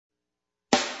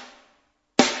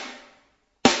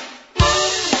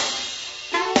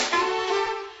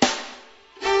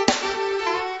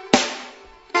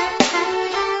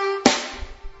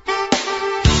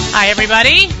Hi,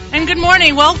 everybody, and good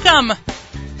morning. Welcome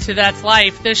to That's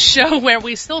Life, the show where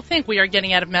we still think we are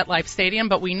getting out of MetLife Stadium,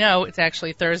 but we know it's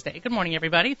actually Thursday. Good morning,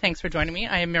 everybody. Thanks for joining me.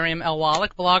 I am Miriam L.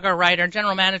 Wallach, blogger, writer,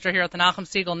 general manager here at the Nachum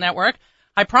Segal Network.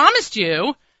 I promised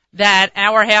you that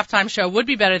our halftime show would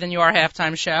be better than your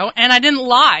halftime show, and I didn't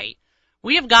lie.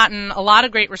 We have gotten a lot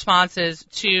of great responses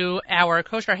to our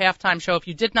kosher halftime show. If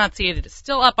you did not see it, it is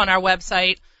still up on our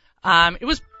website. It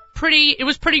was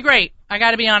pretty great. I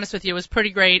got to be honest with you, it was pretty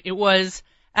great. It was,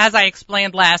 as I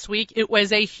explained last week, it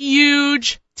was a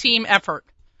huge team effort.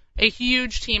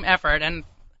 And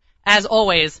as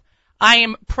always, I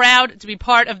am proud to be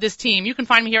part of this team. You can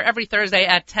find me here every Thursday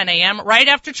at 10 a.m., right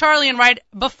after Charlie and right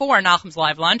before Nachum's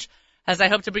Live Lunch, as I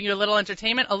hope to bring you a little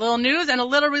entertainment, a little news, and a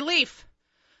little relief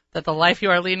that the life you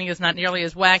are leading is not nearly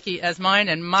as wacky as mine,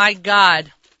 and my God,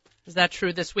 is that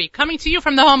true this week. Coming to you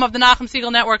from the home of the Nachum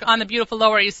Segal Network on the beautiful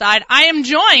Lower East Side, I am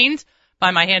joined by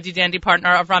my handy-dandy partner,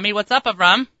 Avrami. What's up,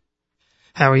 Avram?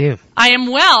 How are you? I am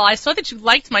well. I saw that you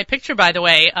liked my picture, by the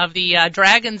way, of the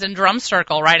Dragons and Drum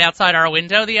Circle right outside our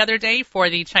window the other day for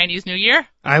the Chinese New Year.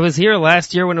 I was here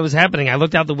last year when it was happening. I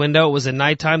looked out the window. It was at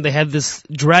nighttime. They had this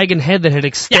dragon head that had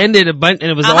extended a bunch,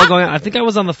 and it was all going on. I think I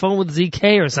was on the phone with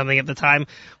ZK or something at the time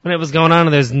when it was going on,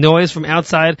 and there's noise from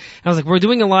outside. And I was like, we're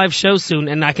doing a live show soon,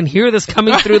 and I can hear this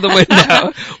coming through the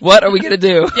window. What are we going to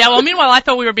do? Yeah, well, meanwhile, I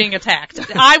thought we were being attacked.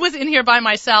 I was in here by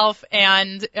myself,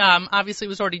 and obviously it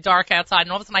was already dark outside,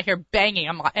 and all of a sudden I hear banging.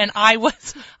 I'm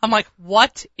like,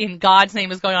 what in God's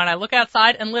name is going on? I look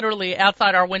outside, and literally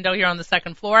outside our window here on the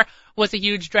second floor was a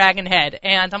huge dragon head.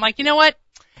 And I'm like, you know what?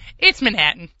 It's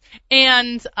Manhattan.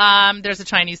 And there's a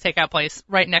Chinese takeout place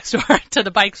right next door to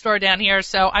the bike store down here.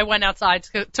 So I went outside,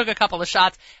 took a couple of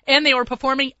shots, and they were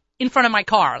performing in front of my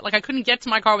car. Like, I couldn't get to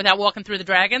my car without walking through the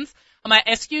dragons. I'm like,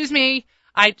 excuse me.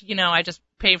 I just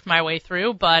paved my way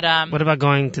through, but what about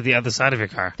going to the other side of your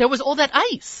car? There was all that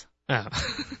ice. Oh.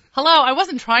 Hello, I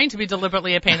wasn't trying to be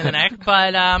deliberately a pain in the neck,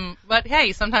 but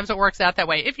hey, sometimes it works out that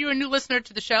way. If you're a new listener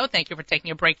to the show, thank you for taking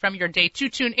a break from your day to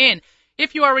tune in.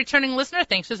 If you are a returning listener,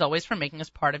 thanks as always for making us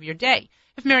part of your day.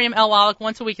 If Miriam L. Wallach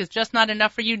once a week is just not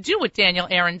enough for you, do what Daniel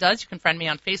Aaron does. You can friend me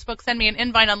on Facebook, send me an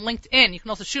invite on LinkedIn. You can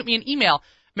also shoot me an email,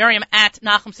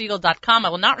 Miriam@NachumSegal.com. I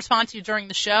will not respond to you during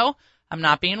the show. I'm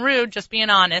not being rude, just being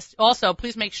honest. Also,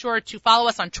 please make sure to follow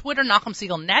us on Twitter,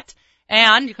 NachumSegalNet.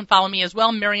 And you can follow me as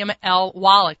well, Miriam L.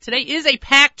 Wallach. Today is a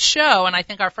packed show, and I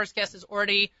think our first guest is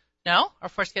already... No? Our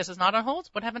first guest is not on hold?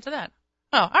 What happened to that?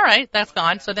 Oh, all right. That's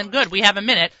gone. So then good. We have a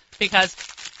minute, because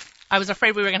I was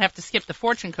afraid we were going to have to skip the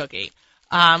fortune cookie,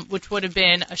 which would have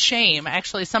been a shame.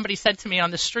 Actually, somebody said to me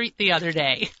on the street the other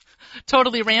day,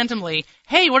 totally randomly,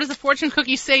 hey, what does the fortune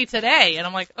cookie say today? And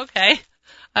I'm like, okay,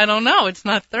 I don't know. It's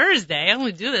not Thursday. I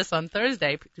only do this on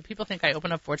Thursday. Do people think I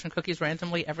open up fortune cookies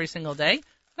randomly every single day?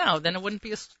 No, then it wouldn't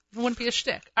be a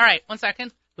shtick. All right, 1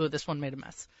 second. Ooh, this one made a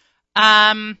mess.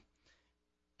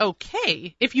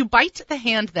 Okay. If you bite the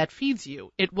hand that feeds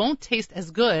you, it won't taste as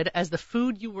good as the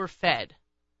food you were fed.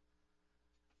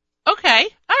 Okay.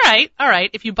 All right.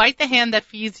 If you bite the hand that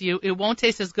feeds you, it won't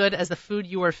taste as good as the food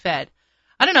you were fed.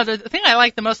 I don't know. The thing I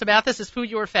like the most about this is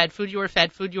food you were fed, food you were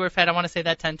fed, food you were fed. I want to say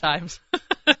that 10 times.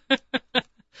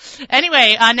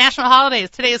 Anyway, national holidays.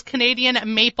 Today is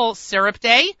Canadian Maple Syrup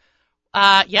Day.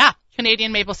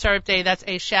 Canadian Maple Syrup Day. That's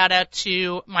a shout out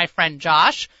to my friend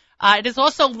Josh. It is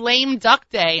also Lame Duck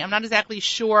Day. I'm not exactly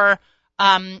sure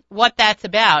what that's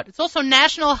about. It's also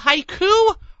National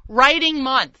Haiku Writing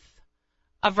Month.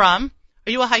 Avram,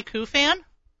 are you a haiku fan?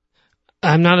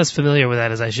 I'm not as familiar with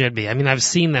that as I should be. I mean, I've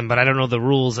seen them, but I don't know the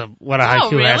rules of what a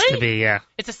haiku really? has to be. Yeah.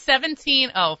 It's a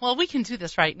we can do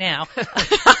this right now.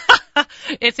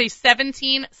 It's a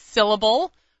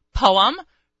 17-syllable poem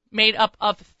made up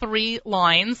of 3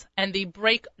 lines, and the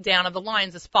breakdown of the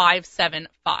lines is 5-7-5.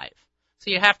 So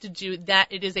you have to do that.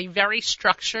 It is a very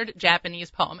structured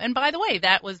Japanese poem. And by the way,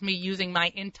 that was me using my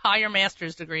entire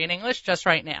master's degree in English just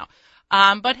right now.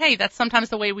 But hey, that's sometimes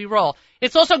the way we roll.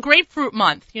 It's also Grapefruit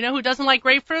Month. You know who doesn't like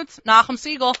grapefruits? Nachum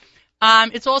Segal.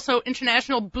 It's also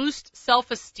International Boost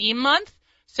Self-Esteem Month.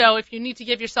 So if you need to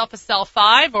give yourself a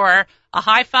self-5 or a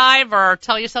high five or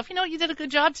tell yourself, you did a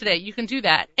good job today, you can do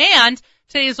that. And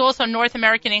today is also North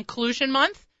American Inclusion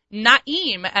Month,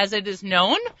 Naim as it is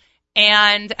known.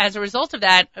 And as a result of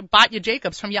that, Batya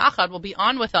Jacobs from Yachad will be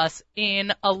on with us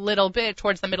in a little bit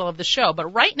towards the middle of the show.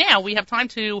 But right now we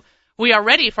are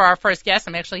ready for our first guest.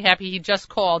 I'm actually happy he just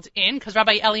called in because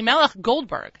Rabbi Elimelech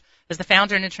Goldberg is the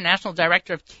founder and international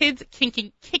director of Kids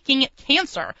Kicking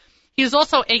Cancer. He is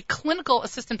also a clinical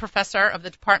assistant professor of the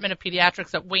Department of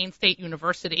Pediatrics at Wayne State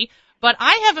University. But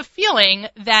I have a feeling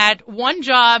that one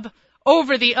job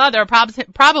over the other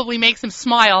probably makes him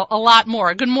smile a lot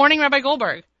more. Good morning, Rabbi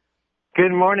Goldberg.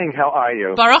 Good morning. How are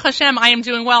you? Baruch Hashem, I am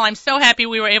doing well. I'm so happy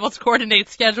we were able to coordinate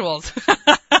schedules.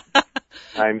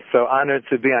 I'm so honored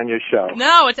to be on your show.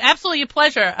 No, it's absolutely a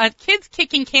pleasure.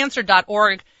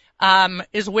 KidsKickingCancer.org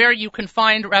is where you can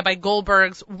find Rabbi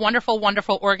Goldberg's wonderful,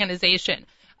 wonderful organization.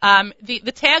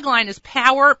 The tagline is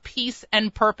Power, Peace,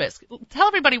 and Purpose. Tell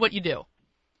everybody what you do.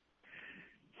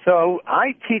 So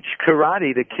I teach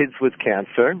karate to kids with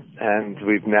cancer, and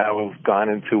we've now gone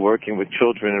into working with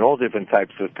children in all different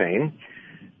types of pain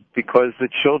because the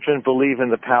children believe in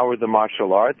the power of the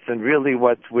martial arts, and really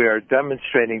what we're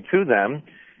demonstrating to them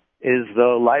is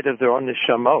the light of their own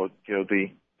neshamot. You know,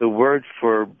 the word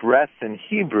for breath in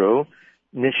Hebrew,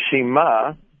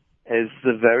 neshima, is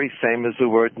the very same as the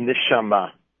word neshama,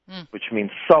 which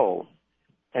means soul.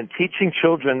 And teaching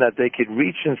children that they could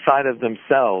reach inside of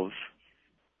themselves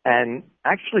and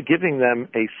actually giving them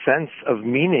a sense of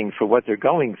meaning for what they're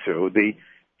going through. The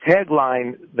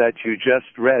tagline that you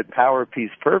just read, Power, Peace,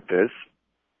 Purpose,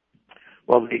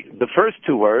 well, the first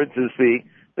two words is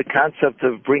the concept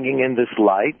of bringing in this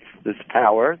light, this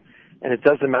power, and it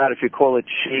doesn't matter if you call it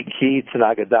Shi, Ki,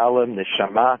 Tanagadalam,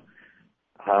 Neshama.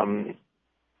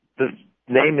 The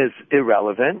name is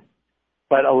irrelevant,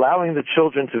 but allowing the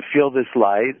children to feel this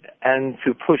light and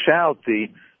to push out the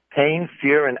pain,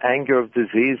 fear, and anger of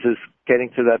disease is getting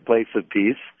to that place of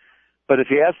peace. But if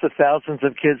you ask the thousands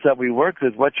of kids that we work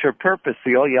with, what's your purpose?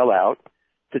 They all yell out,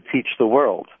 to teach the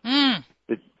world.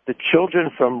 The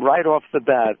children from right off the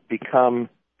bat become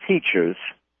teachers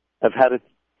of how to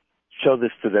show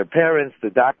this to their parents, the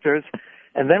doctors.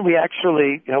 And then we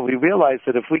actually, we realize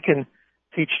that if we can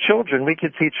teach children, we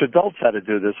can teach adults how to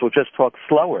do this. We'll just talk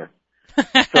slower.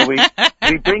 So we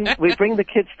bring the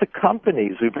kids to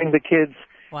companies. We bring the kids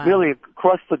really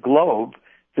across the globe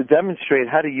to demonstrate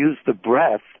how to use the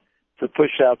breath to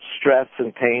push out stress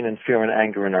and pain and fear and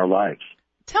anger in our lives.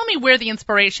 Tell me where the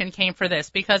inspiration came for this,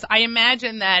 because I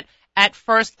imagine that at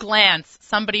first glance,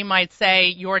 somebody might say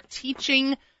you're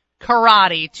teaching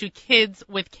karate to kids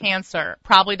with cancer.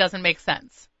 Probably doesn't make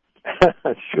sense.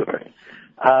 Sure.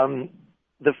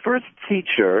 The first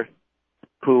teacher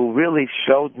who really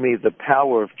showed me the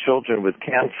power of children with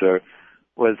cancer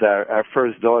was our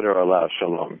first daughter, Alaa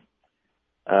Shalom.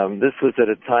 This was at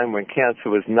a time when cancer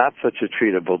was not such a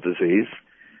treatable disease.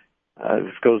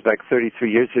 This goes back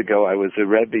 33 years ago. I was a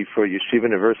Rebbe for Yeshiva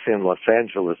University in Los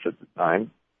Angeles at the time.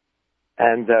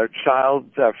 And our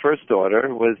first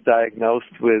daughter, was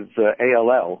diagnosed with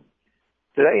ALL.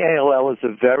 Today, ALL is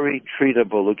a very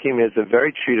treatable, leukemia is a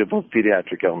very treatable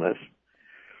pediatric illness.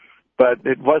 But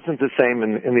it wasn't the same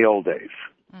in the old days.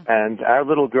 And our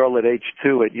little girl at age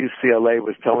 2 at UCLA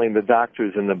was telling the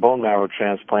doctors in the bone marrow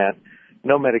transplant,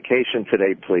 no medication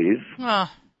today, please.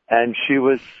 And she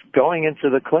was going into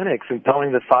the clinics and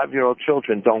telling the 5-year-old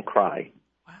children, don't cry.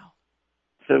 Wow.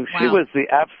 So she was the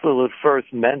absolute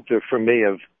first mentor for me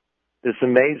of this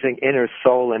amazing inner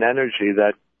soul and energy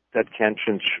that can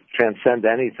transcend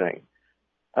anything.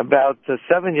 About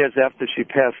 7 years after she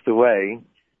passed away,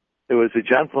 there was a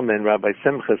gentleman, Rabbi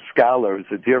Simcha Scholar,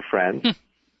 who's a dear friend,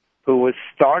 who was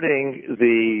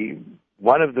starting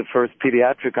one of the first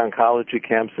pediatric oncology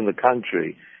camps in the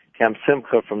country, Camp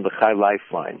Simcha from the Chai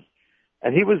Lifeline.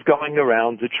 And he was going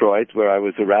around Detroit, where I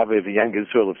was a rabbi of the Young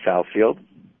Israel of Southfield,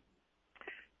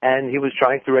 and he was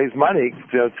trying to raise money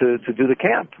to do the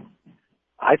camp.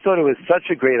 I thought it was such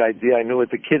a great idea. I knew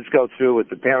what the kids go through, what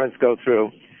the parents go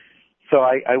through. So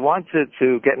I wanted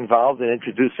to get involved and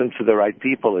introduce them to the right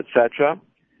people, etc.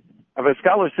 Rabbi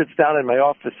Scholar sits down in my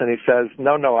office and he says,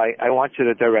 no, I want you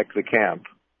to direct the camp.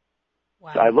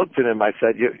 Wow. So I looked at him, I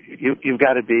said, you've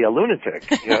got to be a lunatic.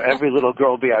 Every little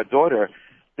girl will be our daughter.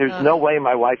 There's no way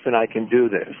my wife and I can do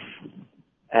this.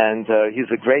 And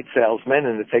he's a great salesman,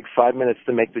 and it takes 5 minutes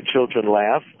to make the children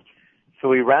laugh. So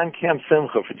we ran Camp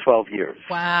Simcha for 12 years.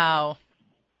 Wow.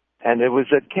 And it was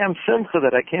at Camp Simcha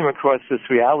that I came across this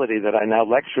reality that I now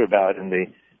lecture about in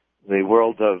the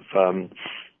world of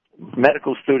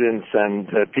medical students and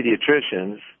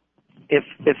pediatricians.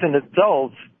 If an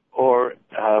adult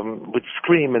would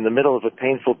scream in the middle of a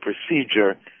painful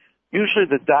procedure, usually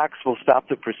the docs will stop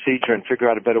the procedure and figure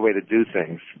out a better way to do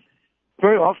things.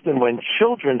 Very often when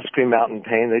children scream out in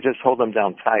pain, they just hold them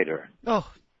down tighter.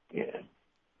 Oh. Yeah.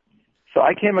 So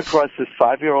I came across this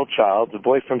 5-year-old child, a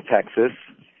boy from Texas,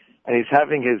 and he's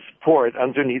having his port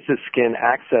underneath his skin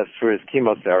accessed for his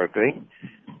chemotherapy.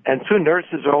 And 2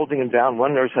 nurses are holding him down.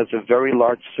 One nurse has a very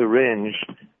large syringe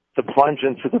to plunge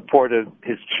into the port of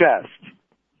his chest.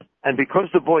 And because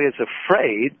the boy is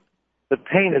afraid, the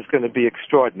pain is going to be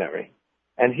extraordinary.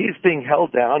 and he's being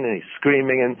held down and he's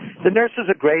screaming, and the nurses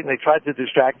are great and they tried to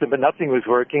distract him, but nothing was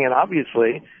working, and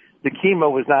obviously the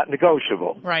chemo was not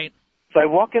negotiable. Right. So I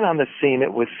walk in on the scene.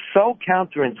 It was so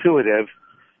counterintuitive,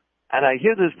 and I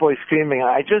hear this boy screaming.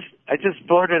 I just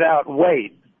blurted out,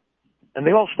 "Wait!" And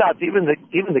they all stopped. Even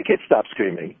the kids stopped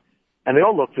screaming, and they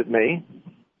all looked at me.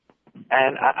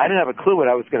 And I didn't have a clue what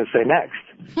I was going to say next.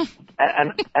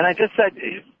 and I just said,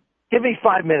 "Give me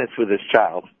 5 minutes with this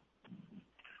child."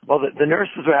 Well, the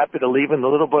nurses were happy to leave, and the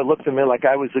little boy looked at me like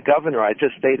I was the governor. I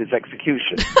just stayed his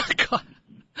execution.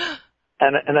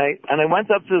 And I went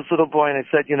up to this little boy and I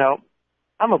said, "You know,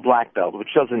 I'm a black belt,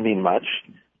 which doesn't mean much,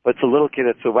 but it's a little kid.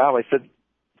 It's a wow." I said,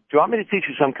 "Do you want me to teach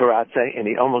you some karate?" And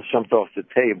he almost jumped off the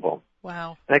table.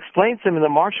 Wow. And I explained to him, in the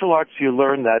martial arts you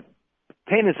learn that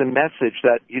pain is a message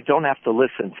that you don't have to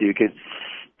listen to. You could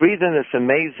breathe in this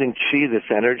amazing chi, this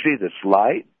energy, this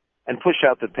light, and push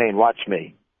out the pain. Watch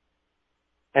me.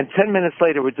 And 10 minutes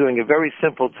later, we're doing a very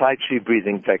simple Tai Chi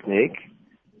breathing technique.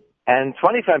 And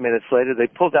 25 minutes later, they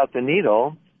pulled out the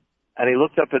needle, and he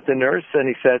looked up at the nurse, and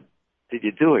he said, "Did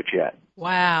you do it yet?"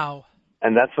 Wow.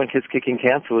 And that's when Kids Kicking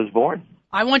Cancer was born.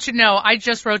 I want you to know, I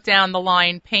just wrote down the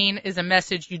line, "Pain is a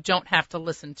message you don't have to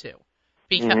listen to."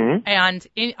 And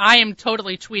I am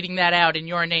totally tweeting that out in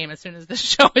your name as soon as the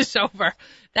show is over.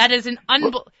 That is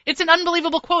it's an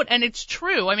unbelievable quote, and it's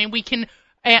true. I mean, we can,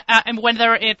 and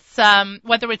whether it's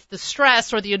the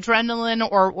stress or the adrenaline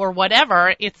or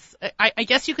whatever, I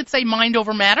guess you could say mind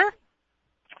over matter.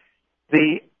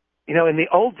 In the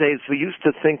old days, we used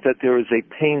to think that there was a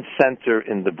pain center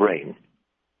in the brain.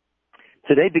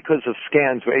 Today, because of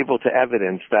scans, we're able to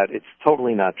evidence that it's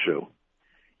totally not true.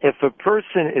 If a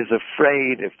person is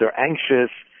afraid, if they're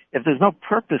anxious, if there's no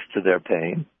purpose to their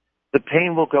pain, the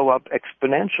pain will go up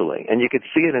exponentially. And you could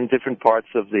see it in different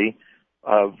parts of the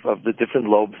different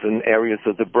lobes and areas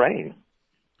of the brain.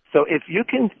 So if you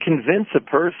can convince a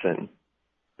person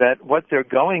that what they're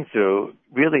going through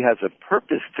really has a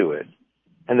purpose to it,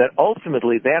 and that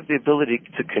ultimately they have the ability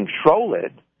to control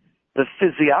it, the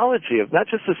physiology of, not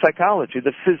just the psychology,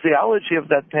 the physiology of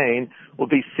that pain will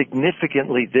be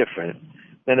significantly different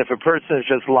than if a person is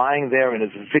just lying there and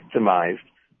is victimized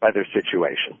by their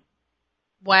situation.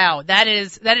 Wow, that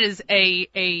is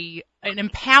an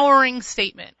empowering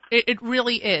statement. It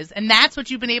really is. And that's what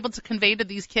you've been able to convey to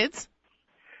these kids?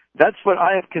 That's what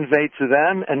I have conveyed to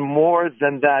them, and more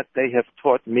than that, they have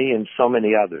taught me and so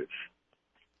many others.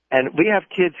 And we have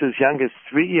kids as young as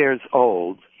 3 years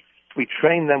old. We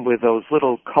train them with those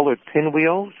little colored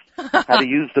pinwheels, how to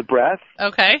use the breath.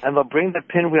 Okay. And they'll bring the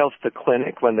pinwheels to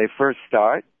clinic when they first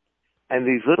start. And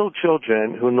these little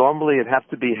children, who normally would have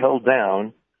to be held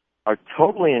down, are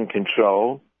totally in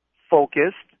control,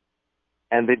 focused,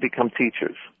 and they become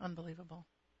teachers. Unbelievable.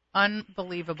 And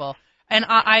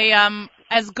I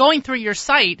as going through your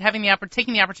site, taking the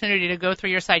opportunity to go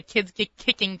through your site,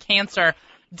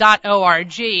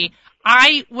 kidskickingcancer.org,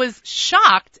 I was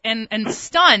shocked and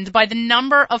stunned by the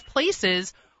number of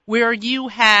places where you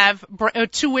have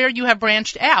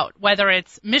branched out, whether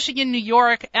it's Michigan, New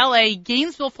York, LA,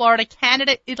 Gainesville, Florida,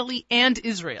 Canada, Italy, and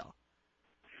Israel.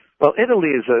 Well, Italy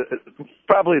is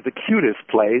probably the cutest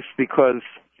place because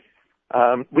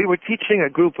we were teaching a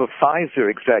group of Pfizer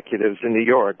executives in New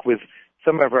York with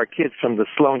some of our kids from the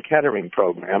Sloan Kettering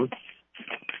program,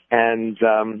 and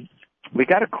we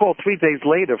got a call 3 days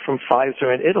later from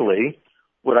Pfizer in Italy.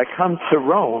 Would I come to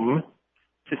Rome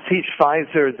to teach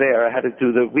Pfizer there how to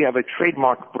do we have a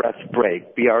trademark breath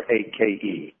break,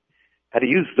 BRAKE, how to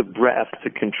use the breath to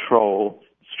control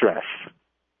stress.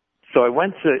 So I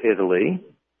went to Italy,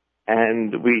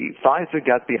 and Pfizer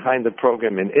got behind the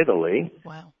program in Italy.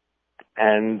 Wow.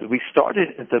 And we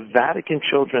started at the Vatican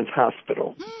Children's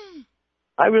Hospital.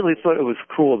 I really thought it was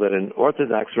cool that an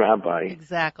Orthodox rabbi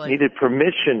needed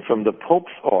permission from the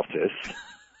Pope's office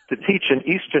to teach an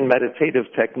Eastern meditative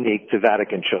technique to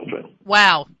Vatican children.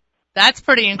 Wow. That's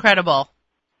pretty incredible.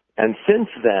 And since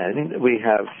then, we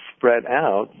have spread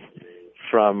out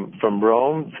from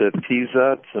Rome to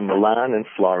Pisa to Milan and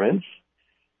Florence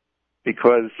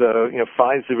because,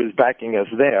 Pfizer is backing us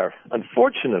there.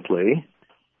 Unfortunately,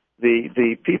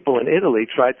 the people in Italy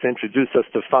tried to introduce us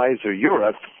to Pfizer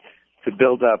Europe to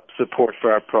build up support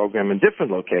for our program in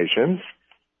different locations.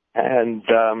 And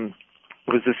it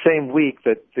was the same week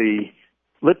that the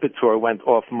Lipitor went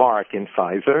off mark in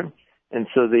Pfizer. And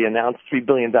so they announced $3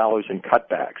 billion in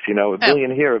cutbacks. $1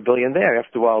 billion here, $1 billion there.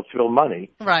 After a while, it's real money.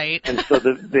 Right. And so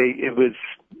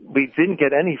we didn't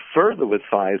get any further with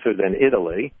Pfizer than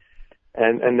Italy.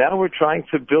 And now we're trying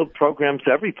to build programs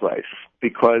every place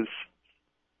because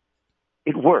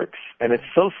it works. And it's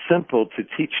so simple to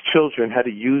teach children how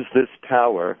to use this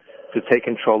power to take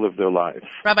control of their lives.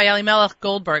 Rabbi Elimelech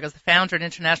Goldberg is the founder and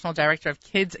international director of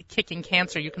Kids Kicking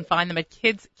Cancer. You can find them at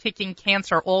Kids Kicking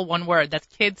Cancer, all one word. That's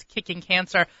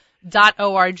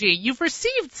kidskickingcancer.org. You've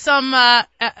received some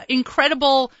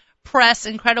incredible press,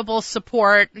 incredible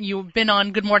support. You've been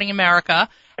on Good Morning America.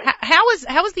 How is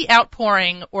the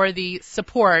outpouring or the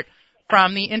support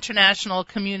from the international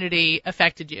community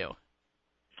affected you?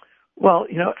 Well,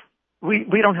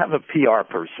 we don't have a PR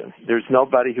person. There's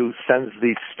nobody who sends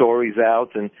these stories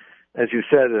out, and as you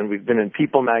said, and we've been in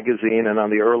People magazine and on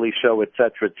the Early Show, et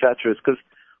cetera, because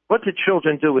what the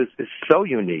children do is so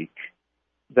unique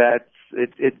that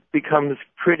it becomes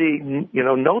pretty,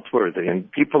 noteworthy,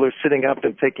 and people are sitting up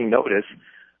and taking notice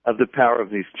of the power of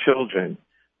these children.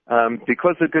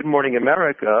 Because of Good Morning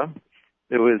America,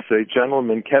 there was a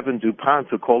gentleman, Kevin DuPont,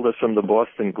 who called us from the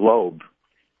Boston Globe,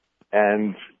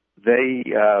 and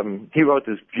he wrote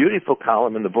this beautiful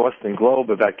column in the Boston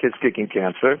Globe about kids kicking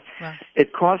cancer. Wow.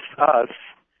 It cost us,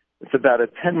 it's about a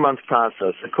 10-month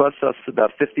process, it cost us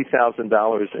about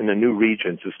 $50,000 in a new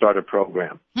region to start a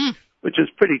program, which is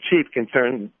pretty cheap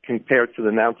compared to the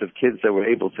amount of kids that we're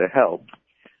able to help.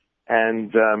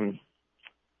 And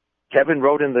Kevin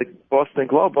wrote in the Boston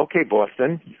Globe, okay,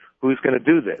 Boston, who's going to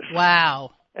do this?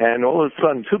 Wow. And all of a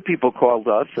sudden, two people called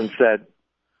us and said,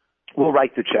 we'll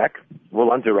write the check,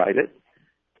 we'll underwrite it.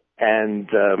 And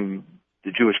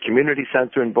the Jewish Community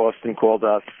Center in Boston called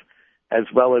us, as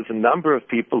well as a number of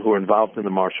people who are involved in the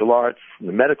martial arts, in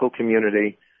the medical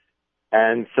community.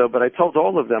 And so, but I told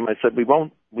all of them, I said, we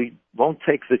won't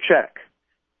take the check,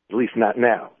 at least not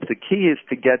now. The key is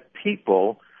to get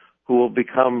people who will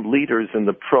become leaders in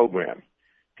the program,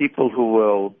 people who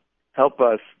will help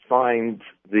us find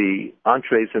the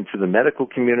entrees into the medical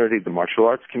community, the martial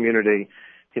arts community,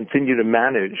 continue to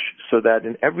manage so that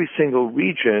in every single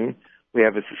region we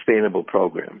have a sustainable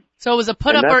program. So it was a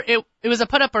put up or it was a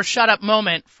put up or shut up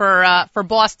moment for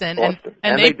Boston.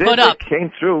 And they put up. They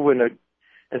came through and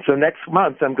so next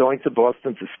month I'm going to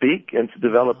Boston to speak and to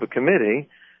develop a committee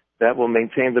that will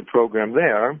maintain the program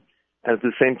there. And at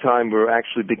the same time, we're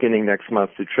actually beginning next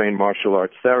month to train martial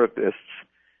arts therapists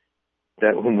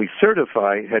whom we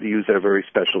certify how to use our very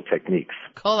special techniques.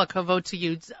 Kol hakavod to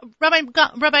you. Rabbi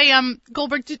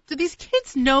Goldberg, do these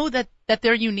kids know that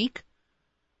they're unique?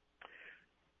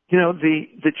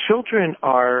 The children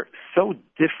are so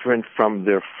different from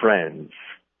their friends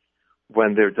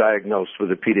when they're diagnosed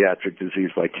with a pediatric disease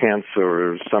like cancer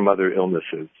or some other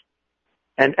illnesses.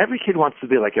 And every kid wants to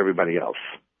be like everybody else.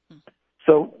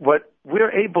 So what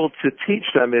we're able to teach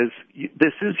them is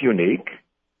this is unique,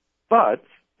 but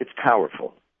it's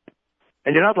powerful.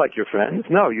 And you're not like your friends.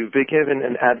 No, you've been given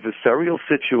an adversarial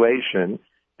situation,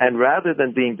 and rather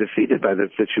than being defeated by that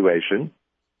situation,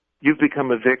 you've become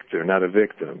a victor, not a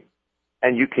victim.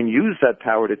 And you can use that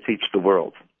power to teach the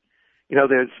world.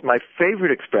 There's my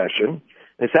favorite expression.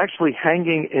 It's actually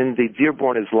hanging in the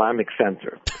Dearborn Islamic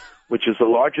Center, which is the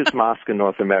largest mosque in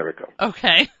North America.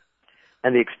 Okay.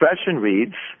 And the expression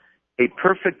reads, a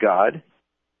perfect God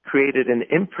created an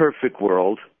imperfect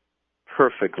world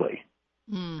perfectly.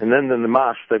 And then in the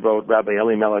mosque, they wrote Rabbi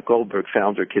Elimelech Goldberg,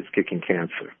 founder, Kids Kicking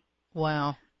Cancer.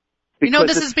 Wow.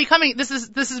 Because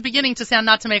this is beginning to sound,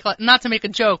 not to make a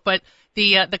joke, but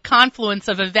the confluence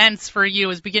of events for you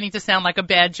is beginning to sound like a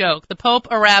bad joke. The Pope,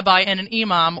 a rabbi, and an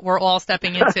imam were all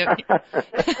stepping into.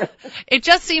 It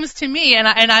just seems to me, and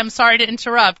I'm sorry to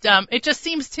interrupt. It just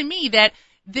seems to me that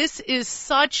this is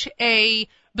such a.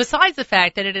 Besides the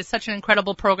fact that it is such an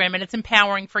incredible program and it's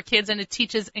empowering for kids and it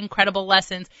teaches incredible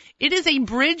lessons, it is a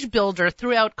bridge builder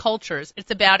throughout cultures.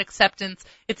 It's about acceptance,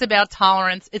 it's about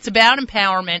tolerance, it's about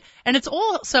empowerment, and it's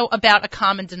also about a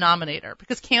common denominator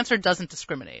because cancer doesn't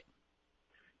discriminate.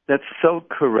 That's so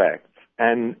correct.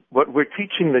 And what we're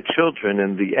teaching the children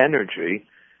and the energy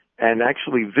and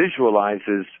actually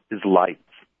visualizes is light.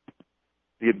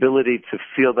 The ability to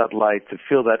feel that light, to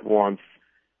feel that warmth.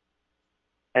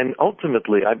 And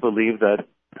ultimately, I believe that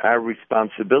our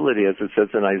responsibility, as it says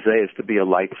in Isaiah, is to be a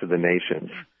light for the nations.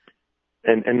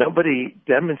 And nobody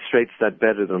demonstrates that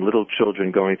better than little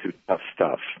children going through tough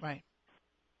stuff.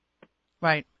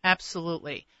 Right.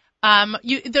 Absolutely.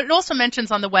 It also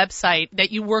mentions on the website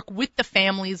that you work with the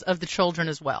families of the children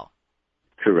as well.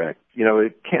 Correct.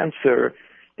 Cancer,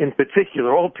 in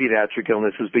particular, all pediatric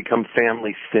illnesses become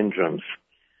family syndromes.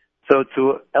 So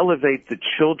to elevate the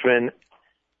children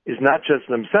is not just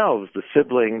themselves, the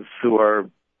siblings who are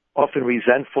often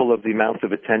resentful of the amount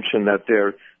of attention that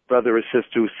their brother or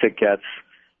sister who's sick gets,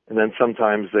 and then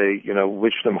sometimes they,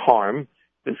 wish them harm,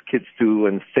 as kids do,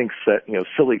 and thinks that,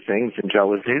 silly things and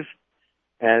jealousies.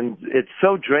 And it's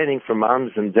so draining for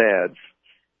moms and dads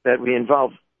that we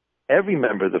involve every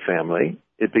member of the family.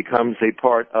 It becomes a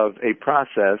part of a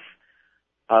process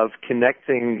of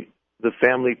connecting the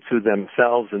family to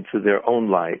themselves and to their own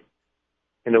light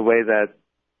in a way that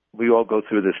we all go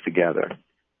through this together.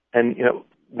 And,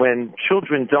 when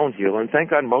children don't heal, and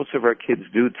thank God most of our kids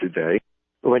do today,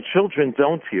 but when children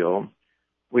don't heal,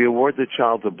 we award the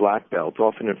child a black belt,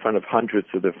 often in front of hundreds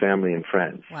of their family and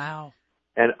friends. Wow.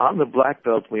 And on the black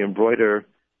belt, we embroider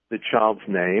the child's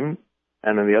name,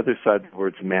 and on the other side, the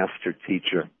words master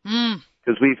teacher.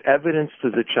 Because we've evidenced to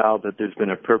the child that there's been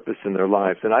a purpose in their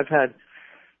lives. And I've had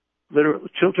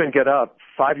children get up,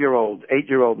 5-year-old,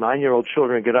 8-year-old, 9-year-old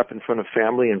children get up in front of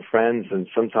family and friends, and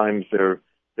sometimes their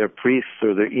priests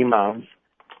or their imams,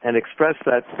 and express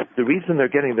that the reason they're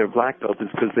getting their black belt is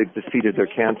because they've defeated their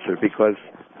cancer, because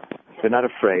they're not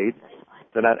afraid,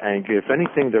 they're not angry. If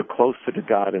anything, they're closer to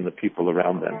God and the people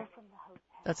around them.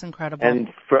 That's incredible.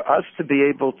 And for us to be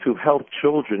able to help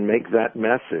children make that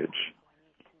message,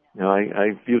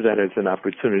 I view that as an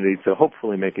opportunity to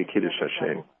hopefully make a Kiddush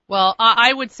Hashem. Well,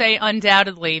 I would say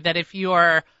undoubtedly that if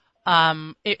you're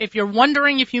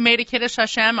wondering if you made a Kiddush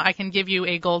Hashem, I can give you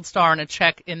a gold star and a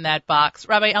check in that box.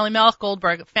 Rabbi Elimelech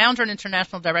Goldberg, founder and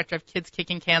international director of Kids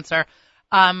Kicking Cancer.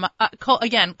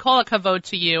 Again, kol hakavod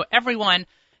to you. Everyone,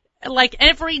 like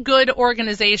every good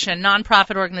organization,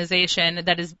 nonprofit organization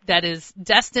that is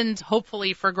destined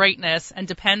hopefully for greatness and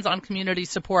depends on community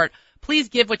support, please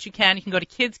give what you can. You can go to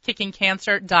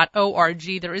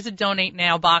kidskickingcancer.org. There is a donate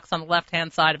now box on the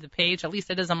left-hand side of the page. At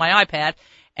least it is on my iPad.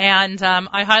 And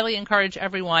I highly encourage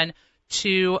everyone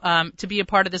to be a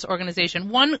part of this organization.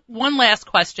 One last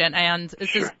question, and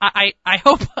this is I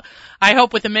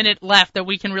hope with a minute left that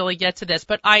we can really get to this.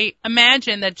 But I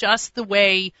imagine that just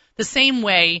the same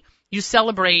way you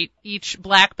celebrate each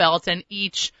black belt and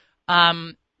each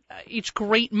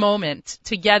great moment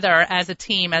together as a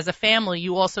team, as a family,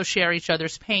 you also share each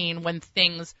other's pain when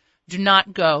things do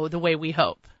not go the way we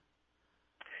hope.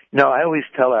 No, I always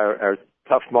tell our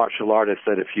tough martial artists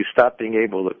that if you stop being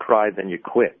able to cry, then you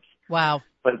quit. Wow.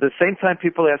 But at the same time,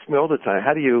 people ask me all the time,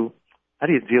 how do you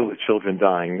deal with children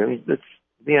dying? And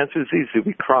the answer is easy.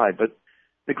 We cry. But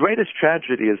the greatest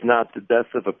tragedy is not the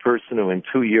death of a person who in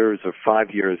 2 years or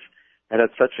 5 years had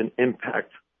such an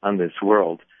impact on this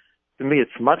world. To me,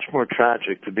 it's much more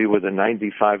tragic to be with a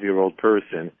 95-year-old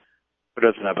person who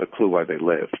doesn't have a clue why they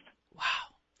lived. Wow.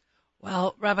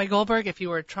 Well, Rabbi Goldberg, if you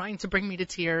were trying to bring me to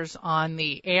tears on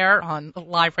the air, on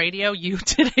live radio, you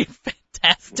did a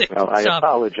fantastic job. I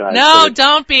apologize. No,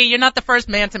 don't be. You're not the first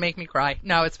man to make me cry.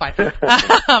 No, it's fine.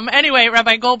 Anyway,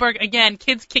 Rabbi Goldberg, again,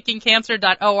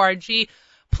 kidskickingcancer.org.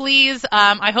 Please,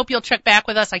 I hope you'll check back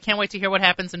with us. I can't wait to hear what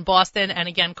happens in Boston. And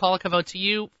again, kol hakavod to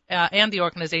you and the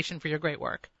organization for your great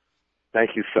work.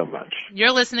 Thank you so much.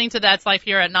 You're listening to That's Life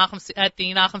here at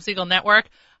the Nachum Segal Network.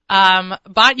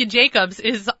 Batya Jacobs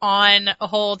is on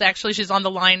hold. Actually, she's on the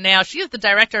line now. She is the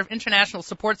Director of International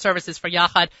Support Services for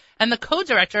Yachad and the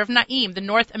Co-Director of Na'im, the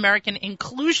North American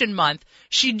Inclusion Month.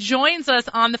 She joins us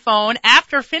on the phone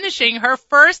after finishing her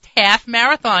first half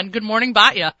marathon. Good morning,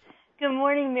 Batya. Good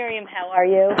morning, Miriam. How are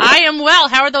you? I am well.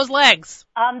 How are those legs?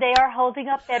 They are holding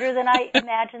up better than I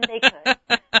imagined they could.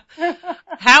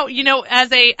 How,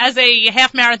 as a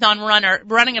half marathon runner,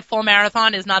 running a full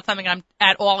marathon is not something I'm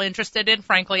at all interested in.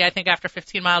 Frankly, I think after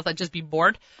 15 miles, I'd just be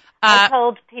bored. I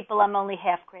told people I'm only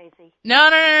half crazy.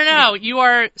 No. You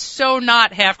are so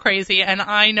not half crazy, and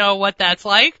I know what that's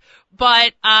like.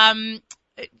 But, after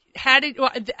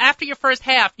your first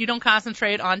half, you don't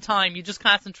concentrate on time. You just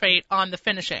concentrate on the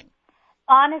finishing.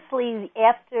 Honestly,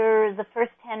 after the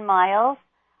first 10 miles,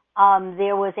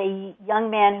 there was a young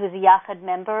man who's a Yachad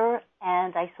member,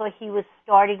 and I saw he was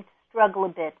starting to struggle a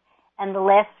bit. And the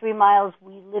last 3 miles,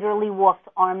 we literally walked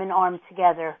arm in arm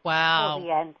together. Wow. Till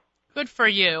the end. Good for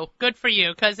you,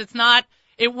 because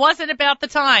it wasn't about the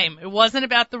time. It wasn't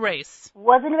about the race. It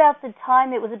wasn't about the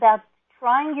time. It was about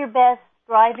trying your best,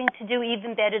 striving to do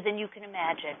even better than you can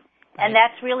imagine. Right. And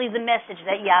that's really the message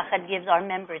that Yachad gives our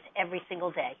members every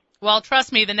single day. Well,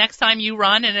 trust me, the next time you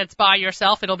run and it's by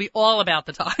yourself, it'll be all about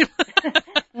the time.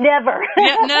 Never.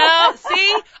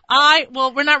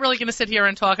 We're not really going to sit here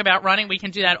and talk about running. We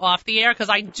can do that off the air because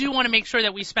I do want to make sure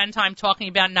that we spend time talking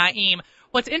about Na'im.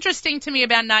 What's interesting to me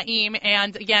about Na'im,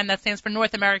 and again, that stands for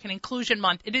North American Inclusion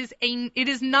Month, it is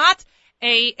not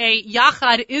a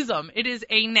Yachad-ism. It is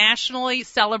a nationally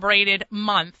celebrated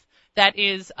month that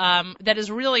is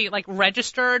really like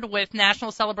registered with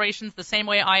national celebrations the same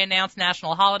way I announce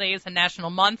national holidays and national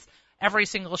months every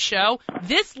single show.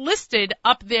 This listed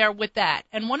up there with that.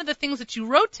 And one of the things that you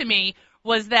wrote to me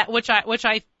was that, which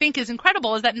I think is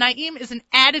incredible, is that Na'im is an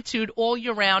attitude all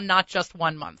year round, not just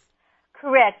 1 month.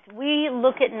 Correct. We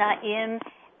look at Na'im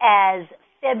as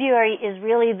February is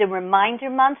really the reminder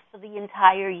month for the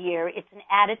entire year. It's an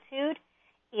attitude.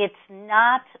 It's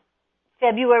not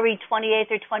February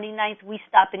 28th or 29th, we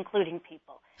stop including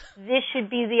people. This should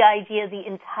be the idea the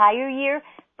entire year,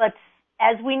 but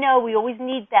as we know, we always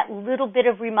need that little bit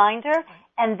of reminder,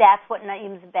 and that's what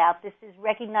Naim's about. This is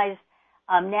recognized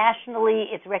nationally.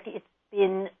 It's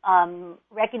been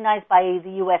recognized by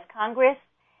the U.S. Congress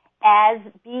as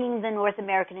being the North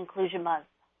American Inclusion Month.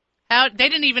 They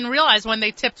didn't even realize when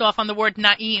they tipped off on the word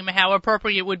Naim how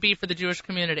appropriate it would be for the Jewish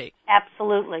community.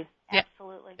 Absolutely. Yeah.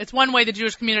 Absolutely. It's one way the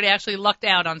Jewish community actually lucked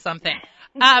out on something.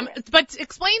 But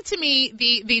explain to me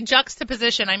the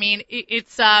juxtaposition. I mean, it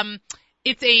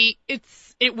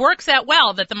works out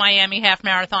well that the Miami Half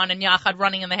Marathon and Yachad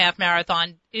running in the half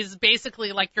marathon is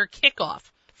basically like your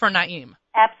kickoff for Naim.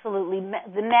 Absolutely.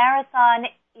 The marathon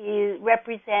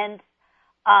represents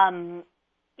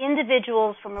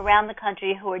individuals from around the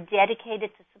country who are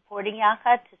dedicated to supporting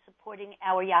Yachad, to supporting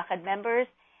our Yachad members.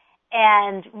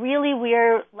 And really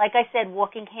we're, like I said,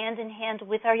 walking hand in hand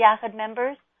with our Yachad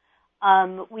members.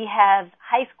 We have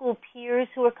high school peers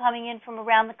who are coming in from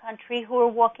around the country who are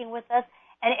walking with us.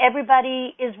 And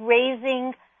everybody is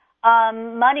raising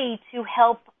money to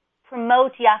help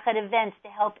promote Yachad events, to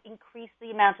help increase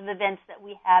the amount of events that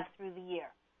we have through the year.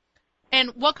 And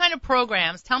what kind of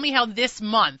programs? Tell me how this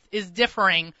month is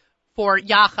differing for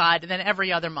Yachad than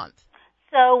every other month.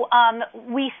 So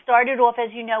we started off,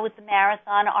 as you know, with the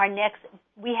marathon.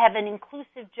 We have an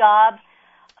inclusive job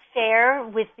fair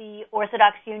with the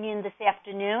Orthodox Union this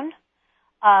afternoon,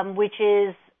 which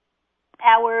is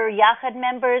our Yachad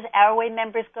members, our way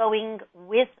members going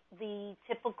with the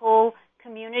typical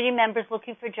community members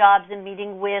looking for jobs and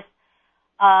meeting with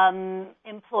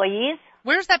employees.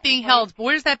 Where's that being held?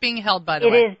 Where's that being held, by the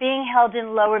way? It is being held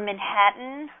in Lower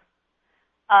Manhattan.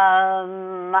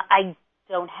 I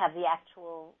don't have the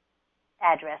actual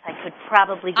address. I could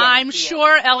probably get I'm it to you.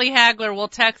 sure Ellie Hagler will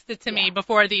text it to me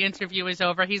before the interview is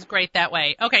over. He's great that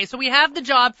way. Okay, so we have the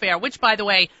job fair, which, by the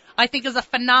way, I think is a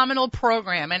phenomenal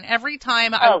program. And every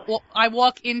time I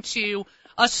walk into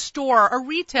a store, a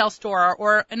retail store,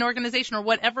 or an organization or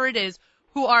whatever it is,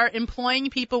 who are employing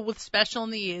people with special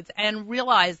needs and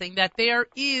realizing that there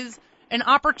is an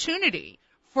opportunity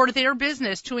for their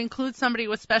business to include somebody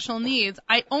with special needs,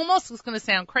 I almost, it's going to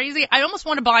sound crazy, I almost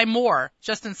want to buy more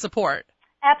just in support.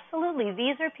 Absolutely.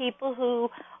 These are people who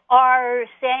are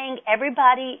saying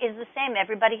everybody is the same.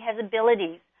 Everybody has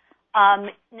abilities.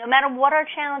 No matter what our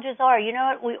challenges are, you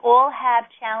know what, we all have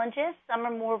challenges. Some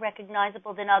are more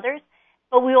recognizable than others,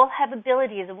 but we all have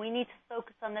abilities, and we need to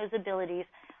focus on those abilities.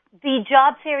 The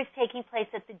job fair is taking place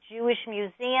at the Jewish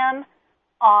Museum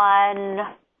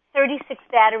on 36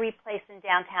 Battery Place in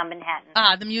downtown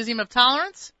Manhattan. The Museum of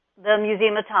Tolerance? The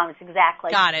Museum of Tolerance,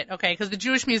 exactly. Got it. Okay, because the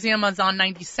Jewish Museum is on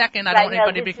 92nd. I don't want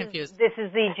anybody to be confused. This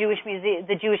is the Jewish Museum,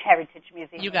 the Jewish Heritage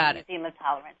Museum. You got it. Museum of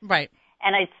Tolerance. Right.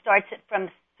 And it starts from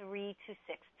 3 to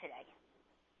 6 today.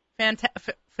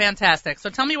 Fantastic. So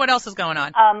tell me what else is going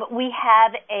on. We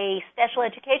have a special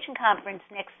education conference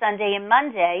next Sunday and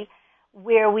Monday,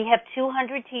 where we have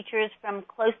 200 teachers from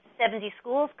close to 70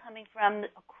 schools coming from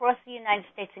across the United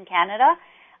States and Canada,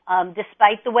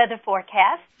 despite the weather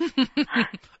forecast.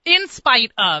 In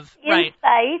spite of. Right.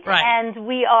 And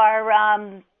we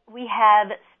have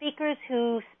speakers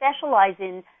who specialize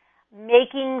in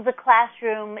making the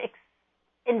classroom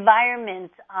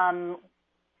environment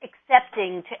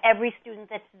accepting to every student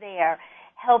that's there,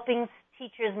 helping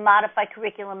teachers modify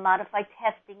curriculum, modify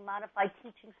testing, modify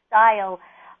teaching style,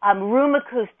 room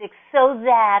acoustics, so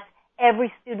that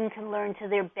every student can learn to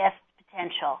their best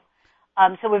potential.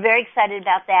 So we're very excited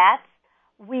about that.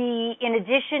 In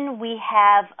addition, we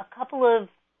have a couple of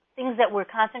things that we're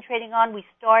concentrating on. We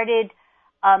started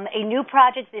a new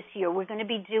project this year. We're going to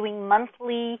be doing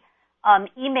monthly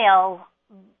email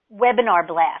webinar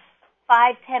blasts,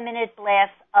 5-10-minute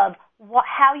blasts of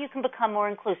how you can become more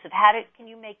inclusive. Can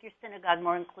you make your synagogue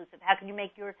more inclusive? How can you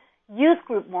make your youth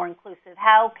group more inclusive?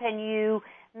 How can you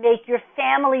make your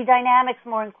family dynamics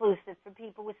more inclusive for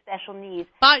people with special needs?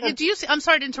 But I'm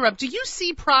sorry to interrupt. Do you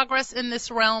see progress in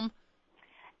this realm?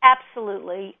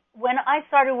 Absolutely. When I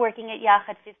started working at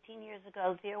Yachad 15 years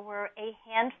ago, there were a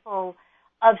handful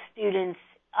of students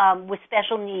with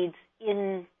special needs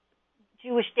in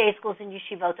Jewish day schools and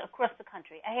yeshivot across the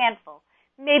country. A handful.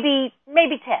 Maybe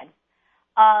 10.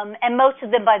 And most of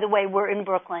them, by the way, were in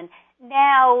Brooklyn.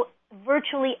 Now,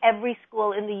 virtually every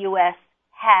school in the U.S.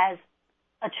 has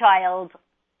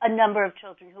a number of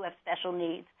children who have special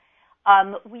needs.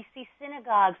 We see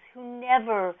synagogues who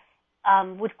never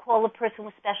would call a person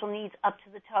with special needs up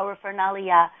to the Torah for an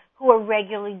aliyah, who are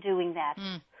regularly doing that,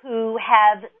 who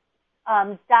have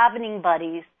davening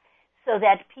buddies, so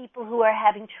that people who are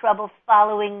having trouble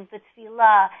following the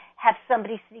tefillah have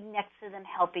somebody sitting next to them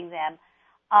helping them.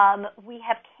 We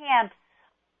have camps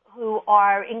who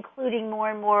are including more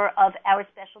and more of our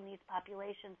special needs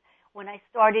populations. When I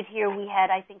started here, we had,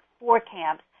 I think, 4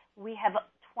 camps. We have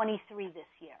 23 this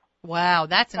year. Wow,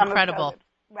 that's incredible.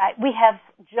 Right. We have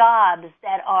jobs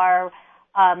that are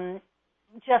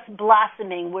just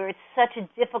blossoming, where it's such a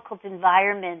difficult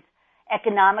environment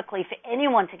economically for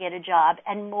anyone to get a job,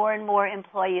 and more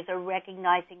employees are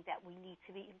recognizing that we need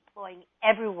to be employing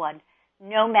everyone,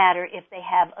 no matter if they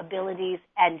have abilities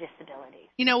and disabilities.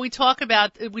 You know, we talk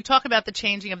about the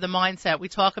changing of the mindset. We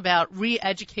talk about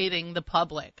re-educating the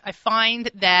public. I find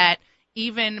that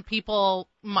even people,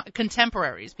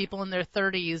 contemporaries, people in their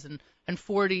 30s and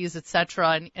 40s,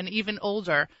 etc., and even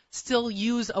older, still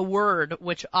use a word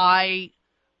which will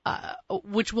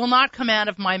not come out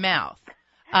of my mouth.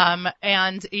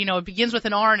 And, you know, it begins with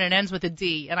an R and it ends with a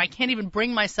D. And I can't even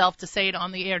bring myself to say it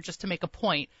on the air just to make a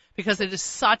point, because it is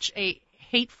such a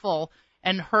hateful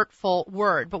and hurtful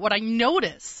word. But what I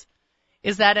notice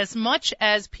is that as much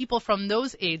as people from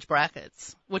those age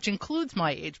brackets, which includes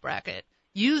my age bracket,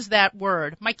 use that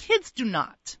word, my kids do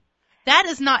not. That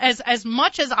is not, as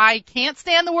much as I can't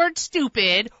stand the word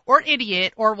stupid or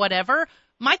idiot or whatever,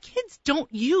 my kids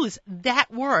don't use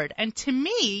that word. And to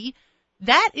me,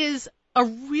 that is a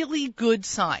really good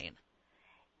sign.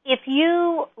 If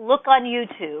you look on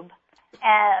YouTube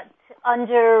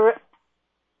under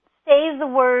say the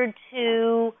word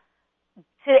to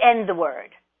end the word,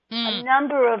 a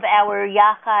number of our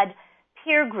Yachad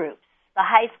peer groups, the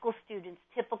high school students,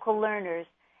 typical learners,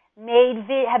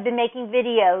 have been making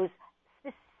videos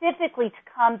specifically to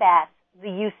combat the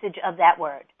usage of that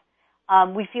word.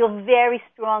 We feel very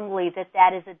strongly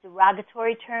that is a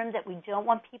derogatory term, that we don't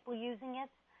want people using it.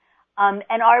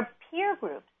 And our peer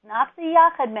groups, not the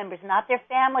Yachad members, not their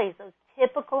families, those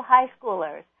typical high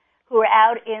schoolers who are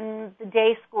out in the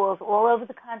day schools all over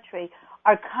the country,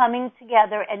 are coming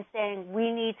together and saying,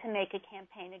 we need to make a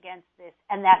campaign against this,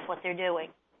 and that's what they're doing.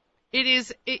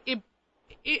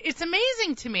 It's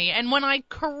amazing to me, and when I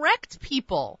correct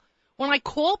people, when I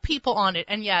call people on it,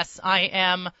 and yes,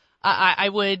 I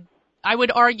would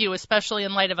argue, especially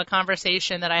in light of a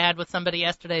conversation that I had with somebody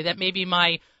yesterday, that maybe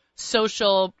my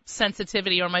social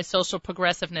sensitivity or my social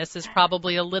progressiveness is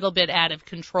probably a little bit out of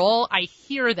control. I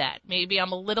hear that. Maybe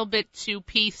I'm a little bit too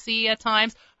PC at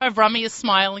times. Rummy is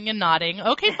smiling and nodding.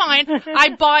 Okay, fine. I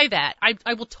buy that.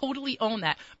 I will totally own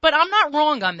that. But I'm not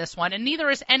wrong on this one, and neither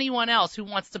is anyone else who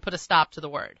wants to put a stop to the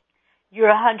word. You're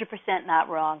 100% not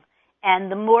wrong. And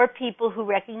the more people who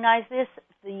recognize this,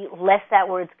 the less that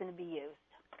word's going to be used.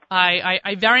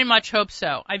 I very much hope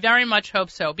so. I very much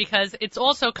hope so, because it's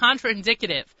also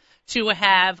contraindicative to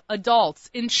have adults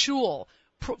in shul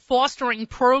fostering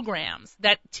programs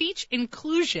that teach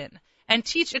inclusion and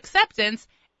teach acceptance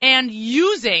and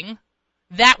using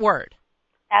that word.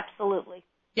 Absolutely.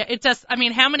 Yeah, it does. I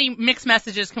mean, how many mixed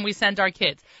messages can we send our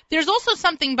kids? There's also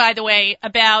something, by the way,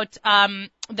 about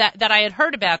that I had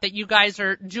heard about that you guys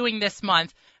are doing this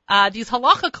month, these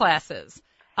halacha classes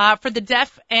for the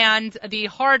deaf and the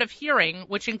hard of hearing,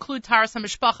 which include Taharas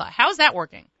HaMishpacha. How's that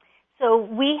working? So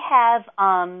we have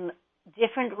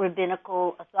different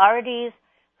rabbinical authorities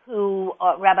who,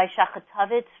 Rabbi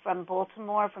Shachatovitz from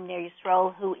Baltimore, from Ner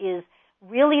Yisrael, who is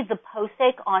really the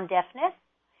posek on deafness,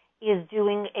 is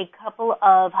doing a couple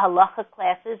of halacha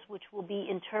classes which will be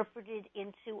interpreted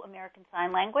into American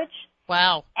Sign Language.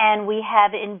 Wow. And we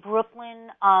have in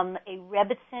Brooklyn a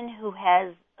Rebbitzin who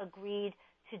has agreed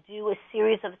to do a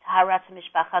series of Taharas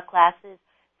HaMishpacha classes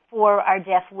for our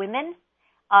deaf women.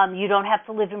 You don't have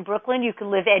to live in Brooklyn. You can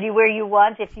live anywhere you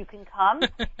want if you can come.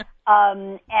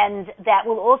 And that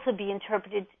will also be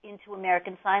interpreted into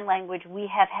American Sign Language. We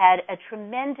have had a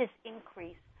tremendous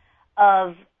increase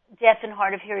of deaf and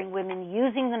hard of hearing women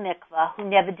using the mikvah who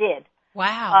never did.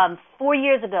 Wow. 4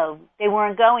 years ago, they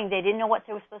weren't going. They didn't know what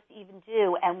they were supposed to even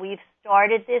do. And we've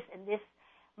started this, and this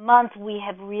month we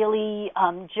have really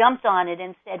jumped on it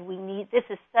and said this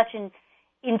is such an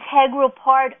integral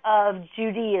part of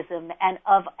Judaism and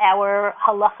of our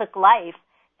halachic life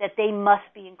that they must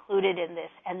be included in this.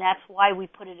 And that's why we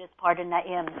put it as part of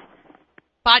Naim.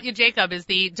 Batya Jacob is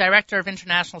the Director of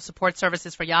International Support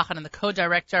Services for Yachad and the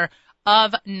co-director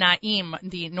of Naim,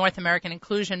 the North American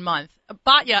Inclusion Month.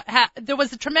 Batya, there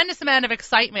was a tremendous amount of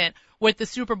excitement with the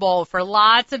Super Bowl for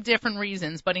lots of different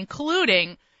reasons, but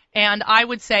including, and I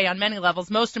would say on many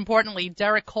levels, most importantly,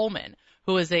 Derek Coleman,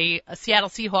 who is a Seattle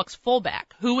Seahawks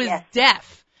fullback, who is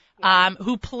deaf,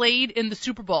 who played in the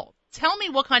Super Bowl. Tell me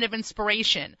what kind of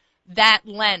inspiration that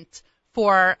lent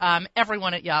for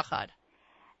everyone at Yachad.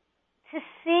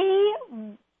 see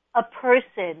a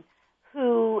person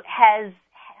who has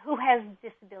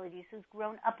disabilities, who's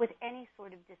grown up with any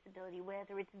sort of disability,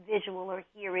 whether it's visual or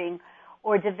hearing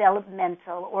or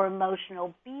developmental or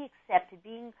emotional, be accepted,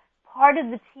 being part of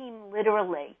the team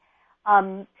literally,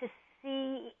 to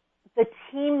see the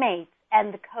teammates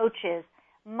and the coaches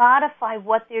modify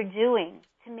what they're doing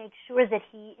to make sure that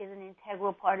he is an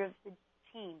integral part of the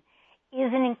team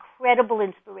is an incredible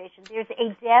inspiration. There's a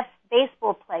deaf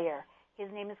baseball player.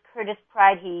 His name is Curtis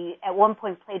Pride. He, at one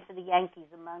point, played for the Yankees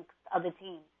amongst other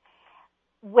teams.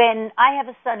 When I have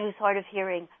a son who's hard of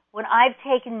hearing, when I've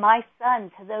taken my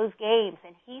son to those games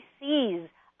and he sees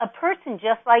a person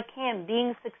just like him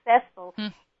being successful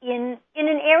in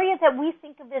an area that we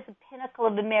think of as a pinnacle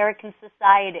of American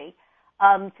society,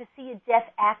 to see a deaf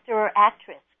actor or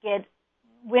actress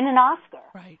win an Oscar,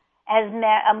 right, as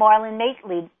Marlon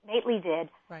Matley did,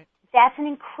 right, that's an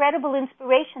incredible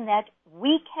inspiration that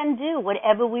we can do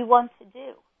whatever we want to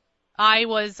do. I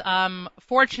was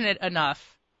fortunate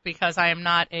enough, because I am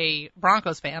not a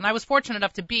Broncos fan, I was fortunate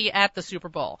enough to be at the Super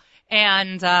Bowl.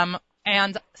 And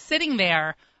sitting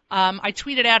there, I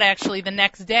tweeted out actually the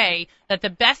next day that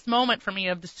the best moment for me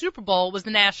of the Super Bowl was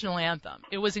the national anthem.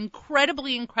 It was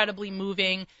incredibly, incredibly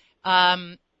moving.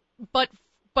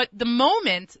 But the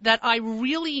moment that I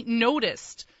really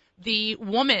noticed the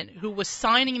woman who was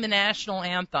signing the national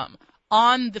anthem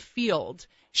on the field,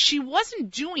 she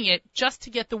wasn't doing it just to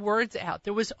get the words out.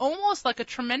 There was almost like a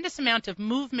tremendous amount of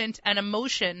movement and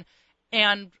emotion,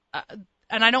 and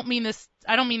I don't mean this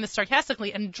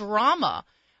sarcastically, and drama,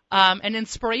 and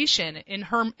inspiration in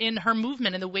her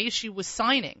movement and the way she was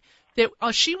signing. That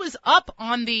she was up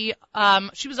on the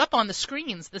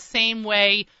screens the same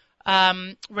way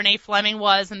Renee Fleming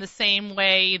was, and the same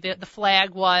way the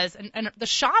flag was, and the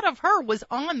shot of her was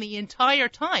on the entire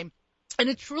time. And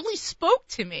it truly spoke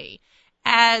to me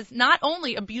as not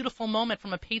only a beautiful moment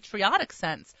from a patriotic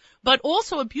sense, but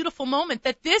also a beautiful moment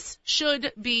that this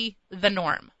should be the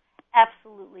norm.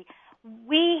 Absolutely.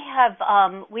 We have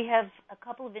a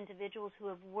couple of individuals who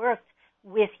have worked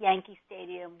with Yankee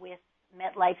Stadium, with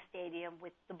MetLife Stadium,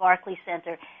 with the Barclays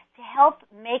Center, to help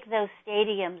make those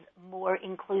stadiums more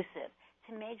inclusive,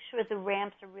 to make sure the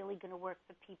ramps are really going to work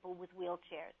for people with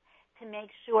wheelchairs, to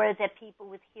make sure that people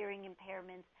with hearing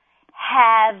impairments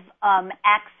have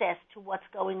access to what's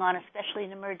going on, especially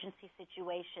in emergency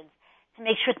situations, to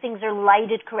make sure things are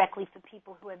lighted correctly for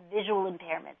people who have visual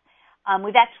impairments.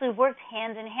 We've actually worked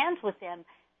hand in hand with them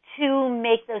to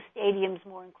make those stadiums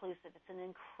more inclusive. It's an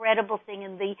incredible thing,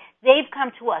 and they've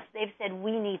come to us. They've said,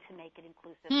 we need to make it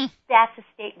inclusive. That's a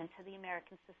statement to the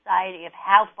American society of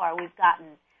how far we've gotten,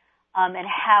 and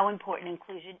how important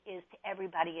inclusion is to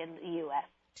everybody in the U.S.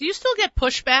 Do you still get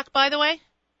pushback, by the way?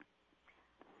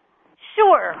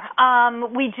 Sure,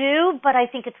 we do, but I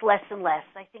think it's less and less.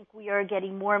 I think we are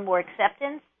getting more and more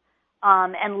acceptance,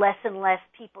 and less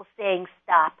people saying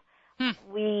stop.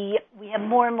 We have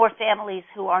more and more families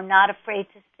who are not afraid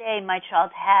to say, my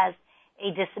child has a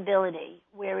disability,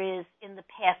 whereas in the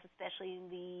past, especially in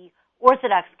the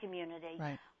Orthodox community,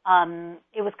 right,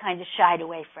 it was kind of shied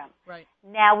away from. Right.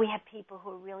 Now we have people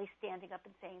who are really standing up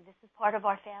and saying, this is part of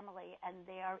our family, and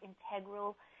they are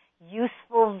integral,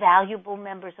 useful, valuable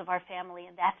members of our family,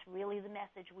 and that's really the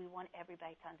message we want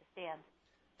everybody to understand.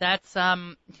 That's,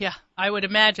 I would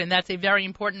imagine that's a very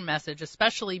important message,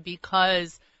 especially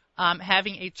because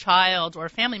having a child or a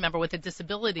family member with a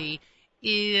disability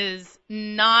is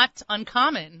not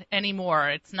uncommon anymore.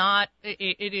 It's not,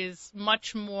 it is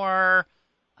much more,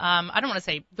 I don't want to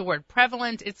say the word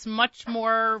prevalent, it's much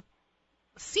more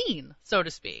seen, so to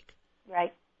speak.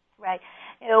 Right.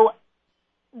 You know,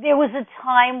 there was a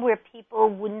time where people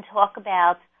wouldn't talk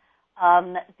about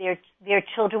their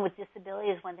children with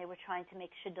disabilities when they were trying to make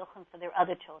shidduchim for their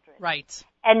other children. Right.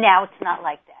 And now it's not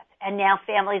like that. And now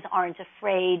families aren't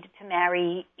afraid to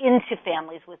marry into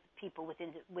families with people with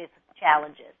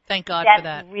challenges. Thank God for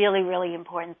that. That's really, really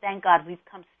important. Thank God we've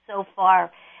come so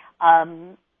far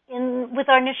with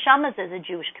our neshamas as a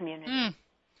Jewish community.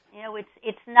 You know,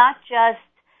 it's not just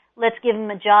let's give them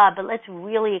a job, but let's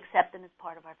really accept them as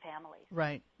part of our families.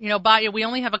 Right. You know, Batya, we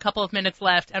only have a couple of minutes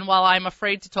left, and while I'm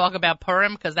afraid to talk about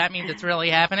Purim, because that means it's really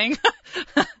happening.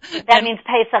 That means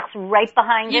Pesach's right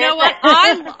behind it. You know what?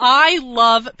 I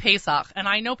love Pesach, and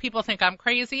I know people think I'm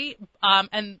crazy,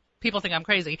 and people think I'm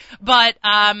crazy, but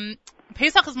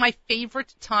Pesach is my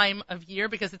favorite time of year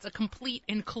because it's a complete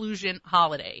inclusion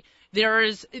holiday.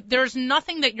 There's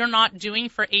nothing that you're not doing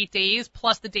for 8 days,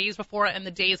 plus the days before and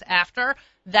the days after,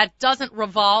 that doesn't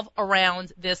revolve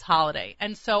around this holiday.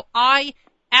 And so I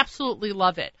absolutely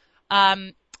love it.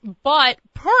 But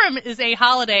Purim is a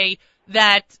holiday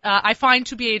that I find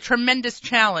to be a tremendous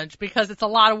challenge because it's a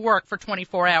lot of work for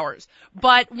 24 hours.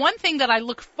 But one thing that I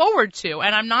look forward to,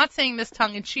 and I'm not saying this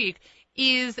tongue-in-cheek,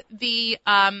 is the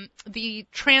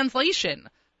translation.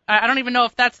 I don't even know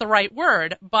if that's the right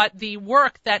word, but the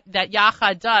work that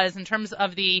Yachad does in terms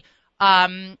of the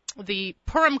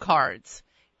Purim cards,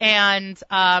 and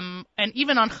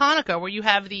even on Hanukkah, where you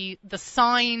have the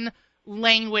sign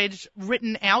language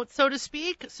written out, so to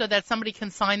speak, so that somebody can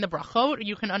sign the brachot, or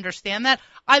you can understand that.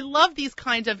 I love these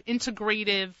kinds of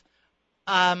integrative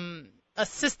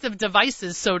assistive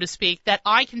devices, so to speak, that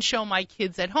I can show my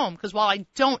kids at home, because while I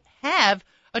don't have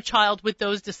a child with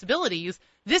those disabilities,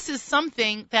 this is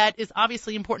something that is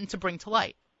obviously important to bring to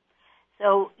light.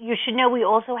 So you should know we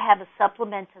also have a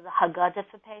supplement to the Haggadah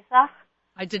for Pesach.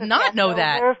 I did not know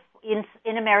that.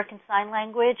 In American Sign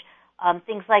Language,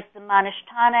 things like the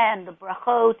Manishtana and the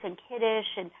Brachot and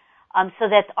Kiddush, and so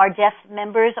that our deaf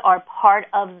members are part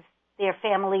of their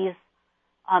families'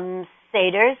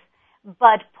 seders.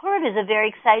 But Purim is a very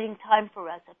exciting time for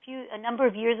us. A number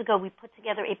of years ago, we put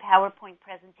together a PowerPoint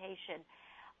presentation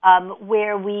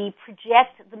where we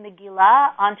project the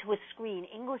Megillah onto a screen,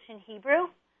 English and Hebrew,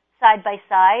 side by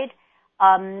side.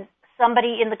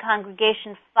 Somebody in the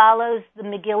congregation follows the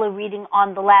Megillah reading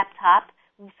on the laptop,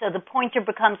 so the pointer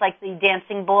becomes like the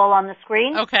dancing ball on the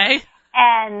screen. Okay.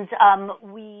 And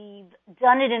we've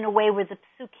done it in a way where the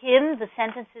psukim, the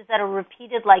sentences that are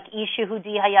repeated, like Ish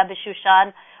Yehudi Haya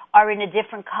B'Shushan, are in a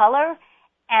different color.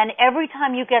 And every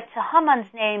time you get to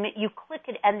Haman's name, you click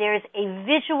it, and there's a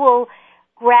visual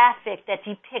graphic that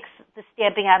depicts the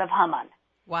stamping out of Haman.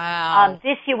 Wow.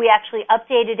 This year we actually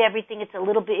updated everything. It's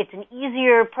an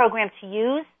easier program to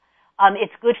use.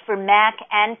 It's good for Mac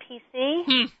and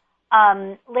PC.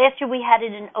 Last year we had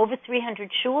it in over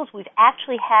 300 shuls. We've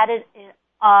actually had it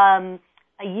a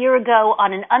year ago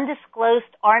on an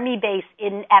undisclosed army base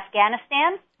in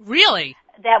Afghanistan. Really?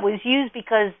 That was used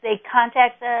because they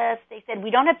contacted us. They said,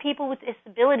 we don't have people with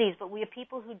disabilities, but we have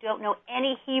people who don't know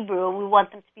any Hebrew, and we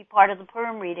want them to be part of the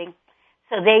Purim reading.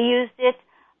 So they used it.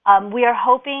 We are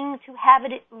hoping to have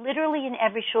it literally in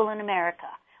every shul in America.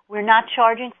 We're not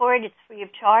charging for it. It's free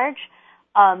of charge.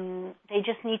 They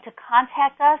just need to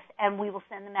contact us, and we will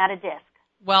send them out a disc.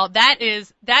 Well,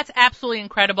 that's absolutely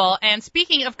incredible. And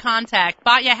speaking of contact,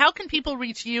 Batya, how can people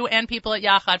reach you and people at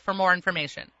Yachad for more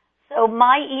information? So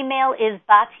my email is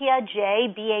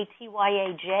batyaj,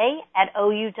 B-A-T-Y-A-J,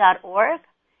 @ou.org.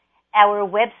 Our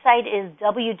website is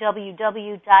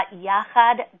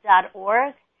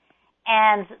www.yachad.org.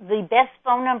 And the best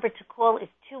phone number to call is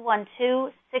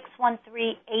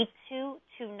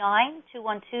 212-613-8229,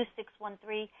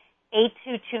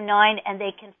 212-613-8229, and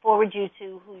they can forward you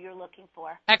to who you're looking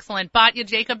for. Excellent. Batya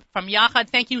Jacob from Yachad,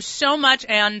 thank you so much,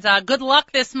 and good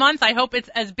luck this month. I hope it's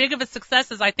as big of a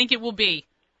success as I think it will be.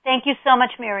 Thank you so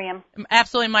much, Miriam.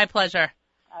 Absolutely my pleasure.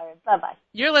 All right, bye-bye.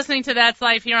 You're listening to That's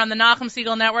Life here on the Nachum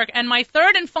Segal Network, and my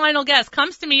third and final guest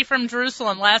comes to me from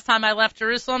Jerusalem. Last time I left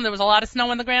Jerusalem, there was a lot of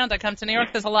snow on the ground. I come to New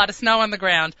York, there's a lot of snow on the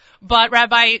ground. But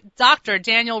Rabbi Dr.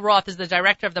 Daniel Roth is the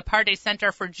director of the Pardes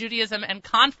Center for Judaism and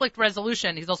Conflict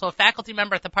Resolution. He's also a faculty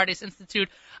member at the Pardes Institute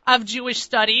of Jewish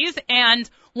Studies. And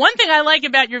one thing I like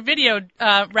about your video,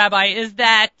 Rabbi, is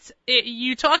that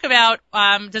you talk about,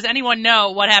 does anyone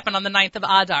know what happened on the 9th of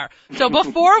Adar? So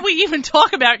before we even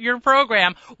talk about your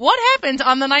program, what happened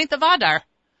on the 9th of Adar?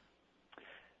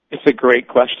 It's a great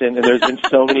question, and there's been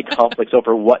so many conflicts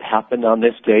over what happened on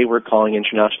this day we're calling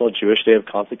International Jewish Day of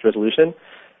Conflict Resolution.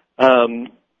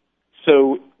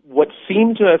 So what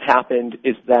seemed to have happened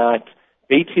is that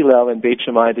Beit Hillel and Beit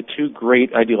Shammai, the two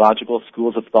great ideological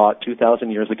schools of thought 2,000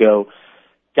 years ago,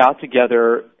 got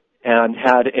together and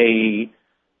had a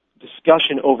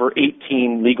discussion over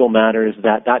 18 legal matters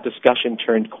that discussion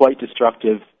turned quite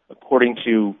destructive according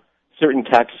to certain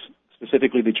texts,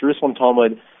 specifically the Jerusalem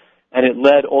Talmud, and it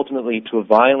led ultimately to a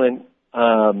violent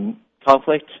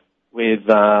conflict with,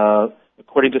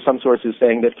 according to some sources,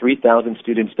 saying that 3,000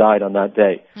 students died on that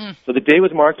day. So the day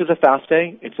was marked as a fast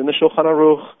day. It's in the Shulchan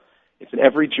Aruch. It's in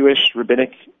every Jewish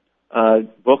rabbinic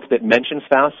book that mentions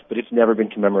fast, but it's never been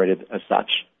commemorated as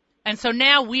such. And so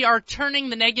now we are turning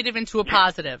the negative into a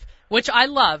positive, which I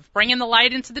love, bringing the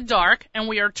light into the dark, and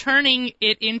we are turning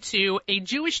it into a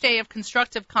Jewish day of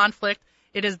constructive conflict.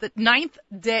 It is the 9th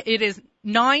day, it is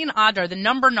 9 Adar, the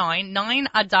number 9,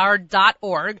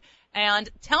 9adar.org. And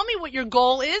tell me what your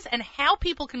goal is and how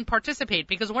people can participate,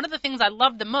 because one of the things I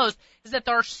love the most is that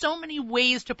there are so many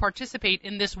ways to participate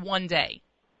in this one day.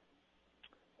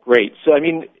 Great. So,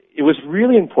 it was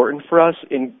really important for us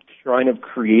in kind of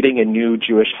creating a new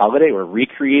Jewish holiday or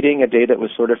recreating a day that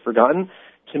was sort of forgotten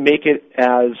to make it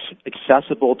as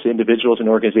accessible to individuals and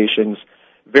organizations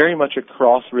very much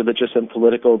across religious and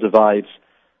political divides,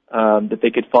 that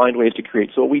they could find ways to create.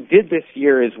 So what we did this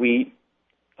year is we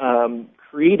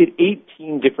created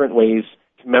 18 different ways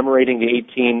commemorating the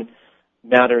 18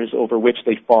 matters over which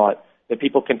they fought that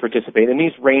people can participate. And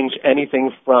these range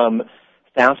anything from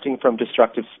fasting from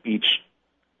destructive speech,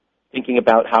 thinking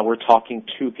about how we're talking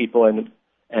to people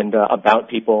and about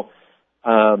people,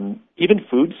 even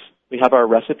foods. We have our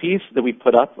recipes that we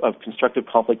put up of constructive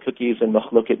conflict cookies and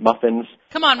machloket muffins.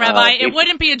 Come on, Rabbi, it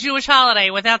wouldn't be a Jewish holiday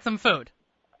without some food.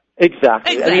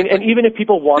 Exactly. I mean, and even if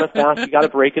people want to fast, you got to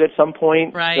break it at some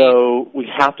point. Right. So we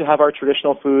have to have our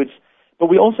traditional foods, but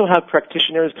we also have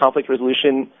practitioners, conflict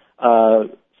resolution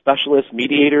specialists,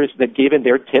 mediators that gave in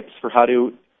their tips for how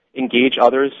to engage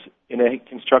others in a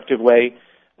constructive way,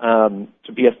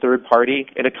 to be a third party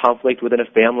in a conflict within a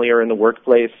family or in the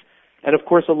workplace. And of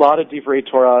course, a lot of Divrei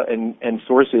Torah and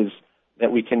sources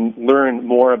that we can learn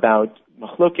more about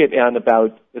Machloket and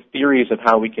about the theories of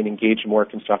how we can engage more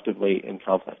constructively in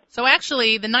conflict. So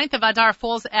actually, the 9th of Adar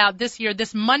falls out this year,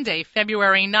 this Monday,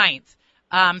 February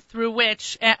 9th, through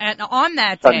which, and on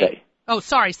that Sunday. day. Oh,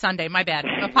 sorry, Sunday, my bad.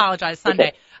 I apologize,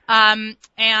 Sunday.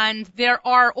 And there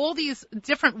are all these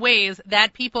different ways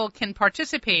that people can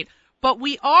participate. But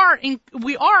we are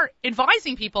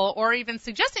advising people or even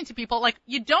suggesting to people, like,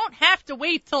 you don't have to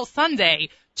wait till Sunday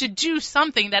to do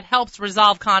something that helps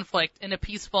resolve conflict in a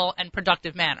peaceful and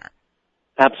productive manner.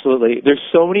 Absolutely. There's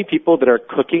so many people that are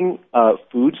cooking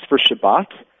foods for Shabbat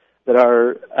that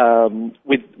are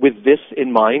with this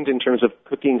in mind in terms of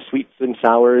cooking sweets and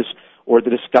sours or the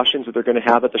discussions that they're going to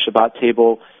have at the Shabbat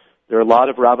table. There are a lot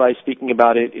of rabbis speaking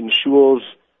about it in shuls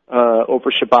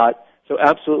over Shabbat. So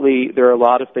absolutely, there are a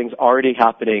lot of things already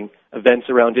happening, events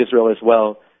around Israel as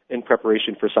well, in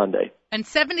preparation for Sunday. And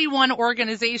 71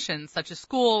 organizations, such as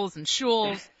schools and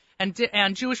shuls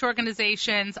and Jewish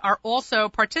organizations, are also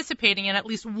participating in at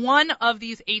least one of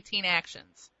these 18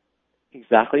 actions.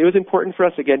 Exactly. It was important for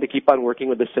us, again, to keep on working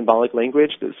with the symbolic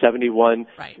language, the 71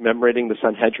 right. commemorating the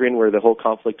Sanhedrin, where the whole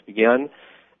conflict began.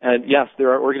 And yes,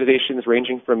 there are organizations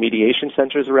ranging from mediation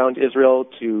centers around Israel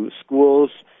to schools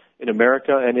in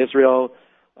America and Israel,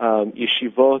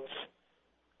 yeshivot,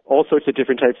 all sorts of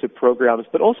different types of programs.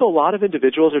 But also a lot of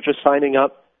individuals are just signing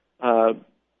up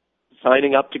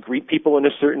to greet people in a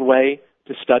certain way,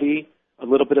 to study a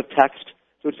little bit of text.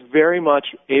 So it's very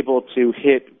much able to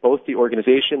hit both the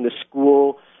organization, the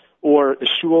school, or the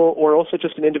shul, or also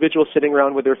just an individual sitting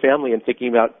around with their family and thinking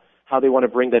about how they want to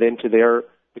bring that into the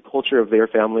culture of their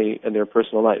family and their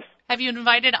personal life. Have you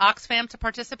invited Oxfam to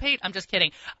participate? I'm just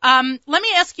kidding. Let me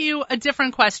ask you a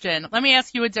different question.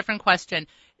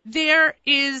 There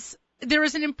is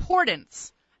an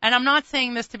importance, and I'm not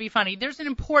saying this to be funny, there's an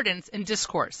importance in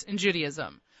discourse in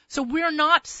Judaism. So we're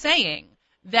not saying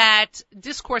that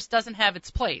discourse doesn't have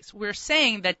its place. We're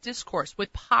saying that discourse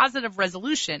with positive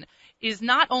resolution is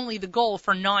not only the goal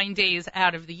for 9 days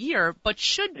out of the year, but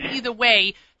should be the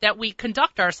way that we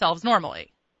conduct ourselves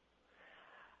normally.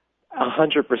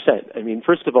 100%. I mean,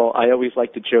 first of all, I always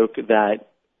like to joke that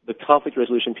the conflict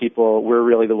resolution people, we're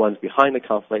really the ones behind the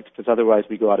conflict, because otherwise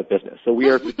we go out of business. So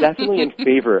we are definitely in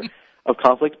favor of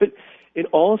conflict. But in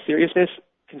all seriousness,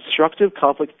 constructive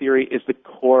conflict theory is the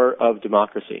core of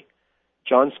democracy.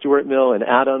 John Stuart Mill and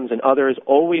Adams and others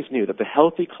always knew that the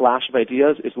healthy clash of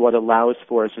ideas is what allows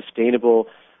for a sustainable,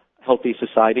 healthy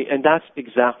society. And that's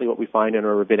exactly what we find in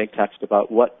our rabbinic text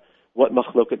about what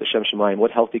machloket l'shem shamayim,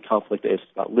 what healthy conflict is.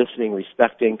 It's about listening,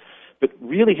 respecting, but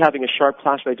really having a sharp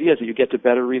clash of ideas that you get to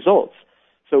better results.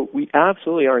 So we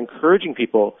absolutely are encouraging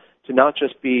people to not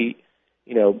just be,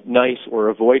 nice or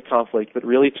avoid conflict, but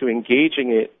really to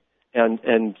engaging it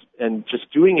and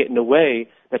just doing it in a way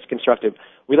that's constructive.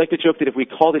 We like to joke that if we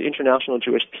called it International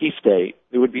Jewish Peace Day,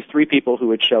 there would be 3 people who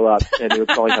would show up and they would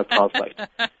probably have conflict.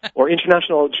 Or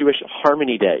International Jewish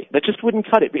Harmony Day. That just wouldn't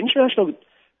cut it. But International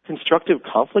Constructive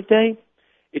Conflict Day,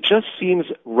 it just seems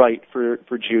right for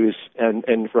Jews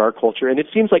and for our culture. And it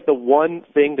seems like the one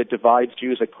thing that divides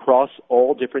Jews across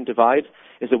all different divides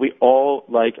is that we all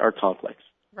like our conflicts.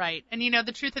 Right. And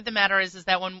the truth of the matter is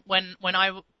that when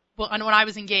I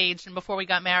was engaged and before we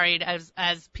got married,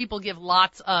 as people give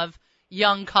lots of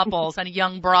young couples and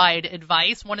young bride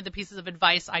advice, one of the pieces of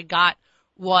advice I got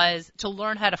was to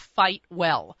learn how to fight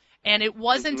well. And it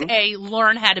wasn't a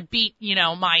learn how to beat,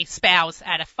 my spouse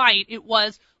at a fight. It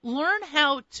was learn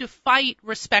how to fight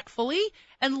respectfully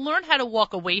and learn how to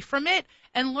walk away from it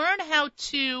and learn how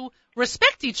to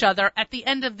respect each other at the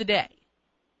end of the day.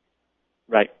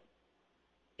 Right.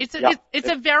 It's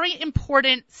a very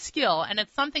important skill, and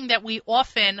it's something that we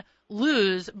often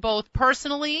lose both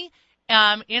personally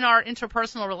in our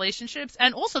interpersonal relationships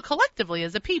and also collectively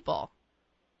as a people.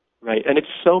 Right, and it's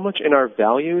so much in our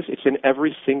values. It's in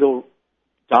every single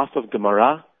daf of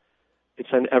Gemara.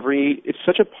 It's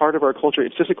such a part of our culture.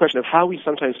 It's just a question of how we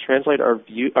sometimes translate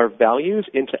our values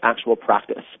into actual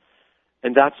practice.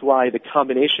 And that's why the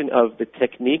combination of the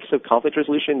techniques of conflict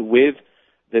resolution with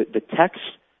the text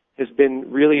has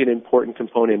been really an important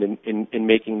component in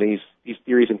making these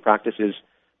theories and practices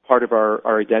part of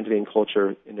our identity and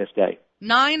culture in this day.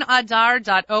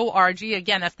 9adar.org.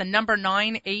 Again, that's the number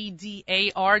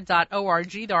 9adar.org.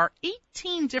 There are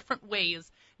 18 different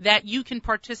ways that you can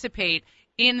participate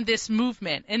in this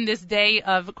movement, in this day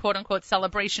of quote-unquote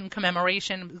celebration,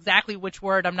 commemoration. Exactly which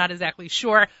word, I'm not exactly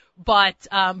sure, but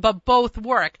both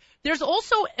work. There's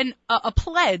also a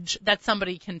pledge that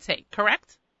somebody can take,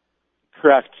 correct?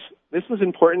 Correct. This was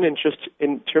important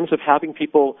in terms of having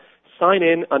people sign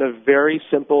in on a very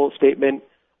simple statement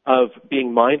of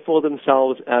being mindful of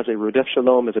themselves as a Rodef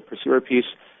Shalom, as a pursuer of peace,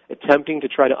 attempting to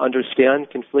try to understand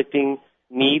conflicting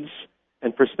needs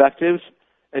and perspectives,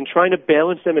 and trying to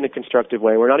balance them in a constructive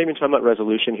way. We're not even talking about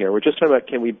resolution here. We're just talking about,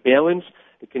 can we balance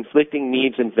the conflicting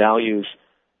needs and values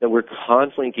that we're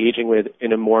constantly engaging with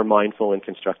in a more mindful and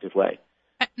constructive way.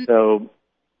 So,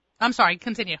 I'm sorry,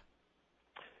 continue.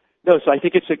 No, so I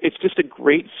think it's just a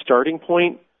great starting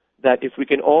point that if we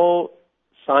can all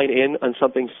sign in on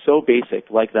something so basic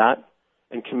like that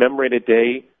and commemorate a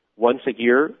day once a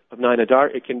year of 9 Adar,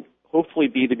 it can hopefully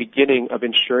be the beginning of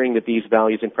ensuring that these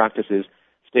values and practices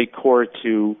stay core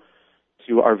to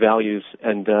our values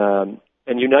and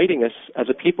uniting us as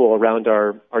a people around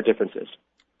our differences.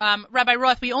 Rabbi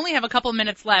Roth, we only have a couple of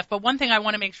minutes left, but one thing I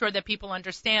want to make sure that people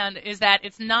understand is that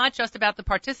it's not just about the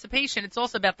participation, it's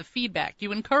also about the feedback.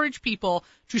 You encourage people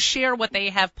to share what they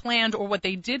have planned or what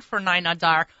they did for 9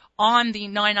 Adar on the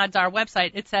 9 Adar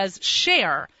website. It says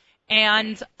share,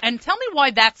 and tell me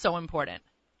why that's so important.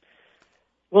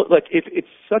 Well, look, it's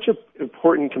such an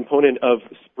important component of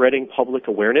spreading public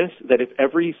awareness that if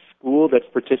every school that's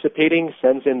participating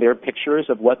sends in their pictures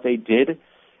of what they did,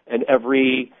 and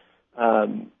every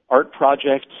art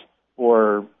project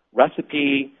or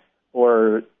recipe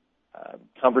or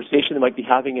conversation they might be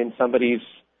having in somebody's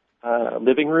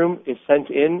living room is sent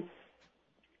in,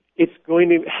 it's going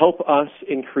to help us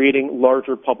in creating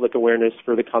larger public awareness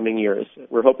for the coming years.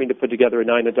 We're hoping to put together a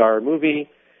 9 Adar movie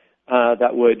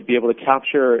that would be able to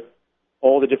capture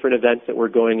all the different events that were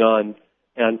going on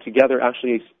and together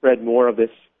actually spread more of this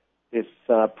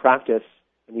practice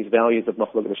and these values of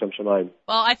Machlokes L'Shem Shamayim.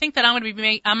 Well, I think that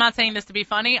I'm not saying this to be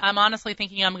funny. I'm honestly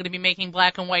thinking I'm going to be making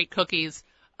black and white cookies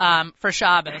for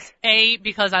Shabbos. A,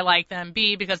 because I like them.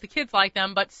 B, because the kids like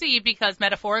them. But C, because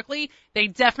metaphorically, they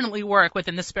definitely work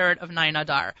within the spirit of 9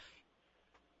 Adar.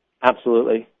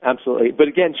 Absolutely, absolutely. But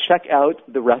again, check out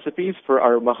the recipes for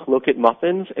our machloket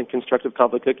muffins and constructive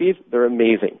conflict cookies. They're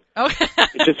amazing. Okay.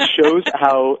 It just shows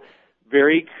how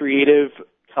very creative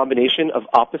combination of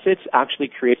opposites actually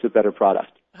creates a better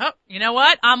product. Oh, you know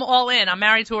what? I'm all in. I'm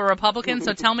married to a Republican,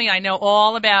 so tell me I know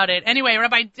all about it. Anyway,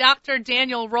 Rabbi Dr.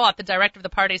 Daniel Roth, the director of the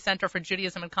Pardee Center for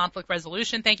Judaism and Conflict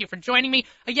Resolution, thank you for joining me.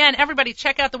 Again, everybody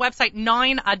check out the website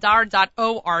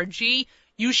 9adar.org.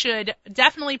 You should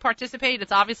definitely participate.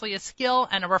 It's obviously a skill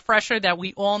and a refresher that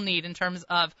we all need in terms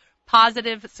of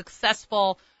positive,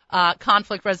 successful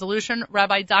conflict resolution.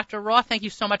 Rabbi Dr. Roth, thank you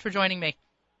so much for joining me.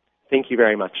 Thank you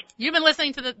very much. You've been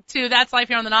listening to That's Life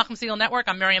here on the Nachum Segal Network.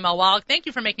 I'm Miriam L. Wallach. Thank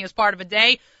you for making us part of a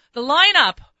day. The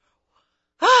lineup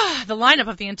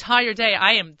of the entire day.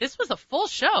 This was a full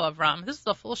show, Avram. This is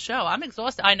a full show. I'm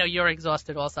exhausted. I know you're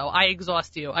exhausted also. I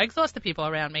exhaust you. I exhaust the people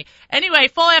around me. Anyway,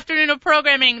 full afternoon of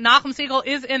programming. Nachum Segal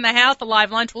is in the house. The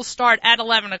live lunch will start at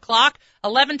 11 o'clock.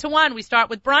 11 to 1, we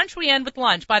start with brunch, we end with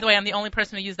lunch. By the way, I'm the only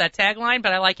person who used that tagline,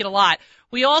 but I like it a lot.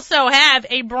 We also have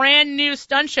a brand new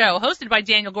stunt show hosted by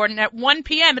Daniel Gordon at 1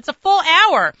 p.m. It's a full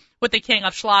hour with the king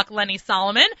of schlock, Lenny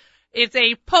Solomon. It's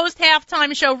a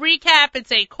post-halftime show recap.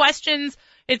 It's a questions,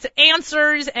 it's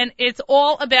answers, and it's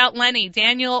all about Lenny.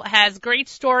 Daniel has great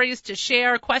stories to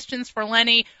share, questions for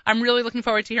Lenny. I'm really looking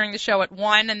forward to hearing the show at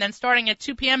 1. And then starting at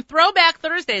 2 p.m., Throwback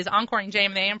Thursdays, encoring JM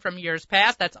and AM from years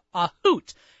past. That's a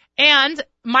hoot. And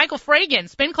Michael Fragan,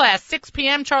 Spin Class, 6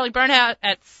 p.m., Charlie Bernhardt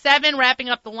at 7, wrapping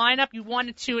up the lineup. You want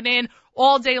to tune in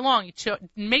all day long.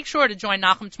 Make sure to join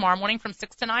Nachum tomorrow morning from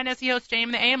 6 to 9 as he hosts JM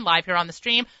and the AM live here on the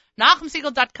stream.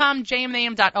 NachumSegal.com,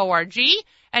 jmandam.org.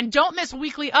 And don't miss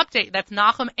Weekly Update. That's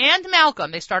Nachum and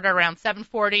Malcolm. They start at around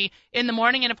 7:40 in the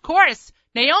morning. And, of course,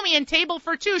 Naomi in Table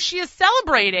for Two. She is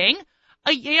celebrating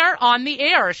a year on the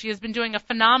air. She has been doing a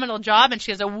phenomenal job, and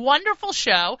she has a wonderful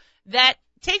show that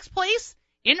takes place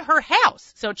in her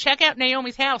house. So check out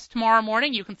Naomi's house tomorrow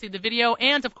morning. You can see the video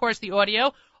and, of course, the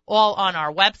audio all on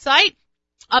our website.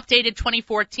 updated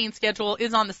 2014 schedule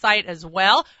is on the site as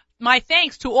well. My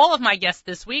thanks to all of my guests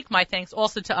this week. My thanks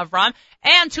also to Avram.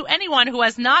 And to anyone who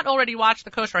has not already watched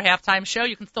the Kosher Halftime Show,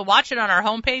 you can still watch it on our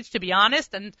homepage, to be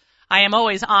honest, and I am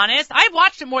always honest. I've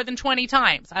watched it more than 20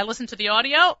 times. I listened to the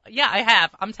audio. Yeah, I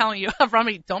have. I'm telling you,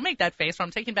 Avrami, don't make that face or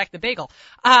I'm taking back the bagel.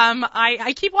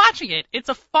 I keep watching it. It's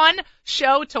a fun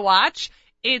show to watch.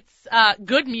 It's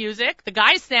good music. The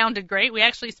guys sounded great. We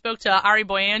actually spoke to Ari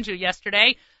Boyanju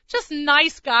yesterday. Just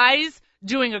nice guys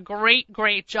doing a great,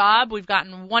 great job. We've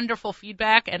gotten wonderful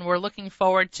feedback, and we're looking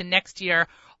forward to next year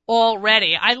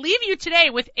already. I leave you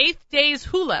today with 8th Day's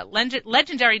Hula.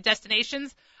 Legendary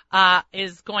Destinations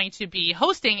is going to be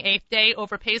hosting 8th Day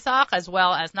over Pesach, as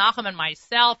well as Nachum and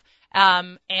myself,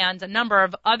 and a number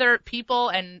of other people,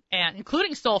 and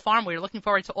including Soul Farm. We're looking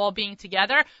forward to all being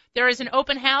together. There is an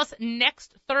open house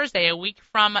next Thursday, a week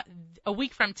from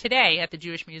today, at the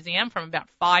Jewish Museum from about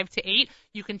 5 to 8.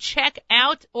 You can check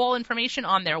out all information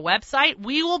on their website.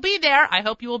 We will be there. I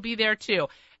hope you will be there too.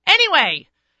 Anyway,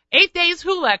 8 Days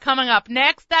Hula coming up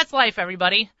next. That's life,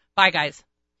 everybody. Bye, guys.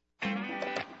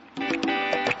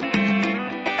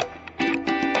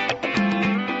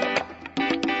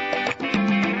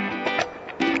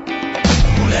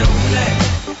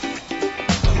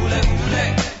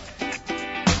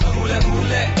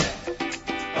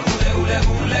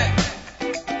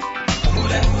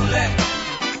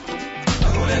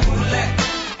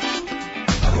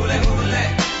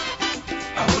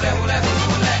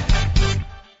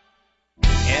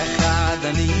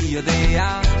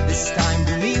 This time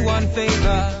do me one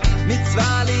favor,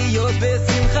 mitzvah liyot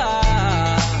besimcha.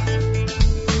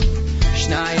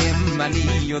 Shnayim ani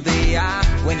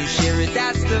yodea, when you share it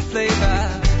that's the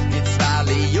flavor, mitzvah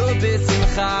liyot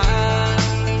besimcha.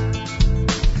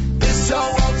 This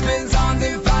whole world spins on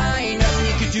the vine, nothing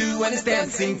you can do when it's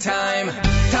dancing time.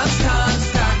 Dance,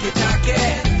 dance, take,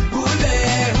 take, hule,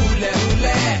 hule,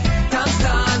 hule. Dance,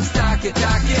 dance, take,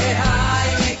 take, hi,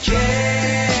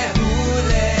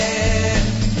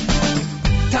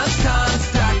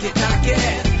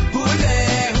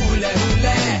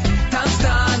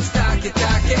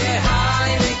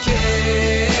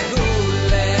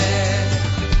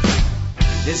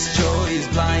 this joy is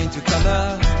blind to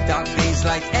color, dark days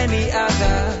like any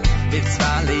other.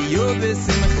 Mitzvah liyot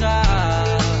besimcha.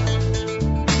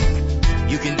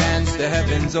 You can dance, the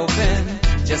heavens open,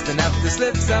 just enough to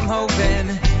slip some hope in.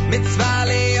 Mitzvah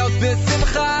liyot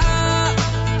besimcha.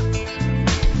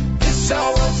 This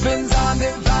whole world spins on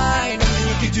the vine, nothing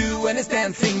you can do when it's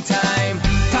dancing time.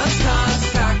 Dance,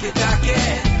 dance, take,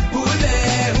 take, hule,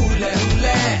 hule,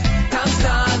 hule. Dance,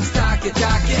 dance, take,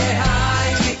 take, hi,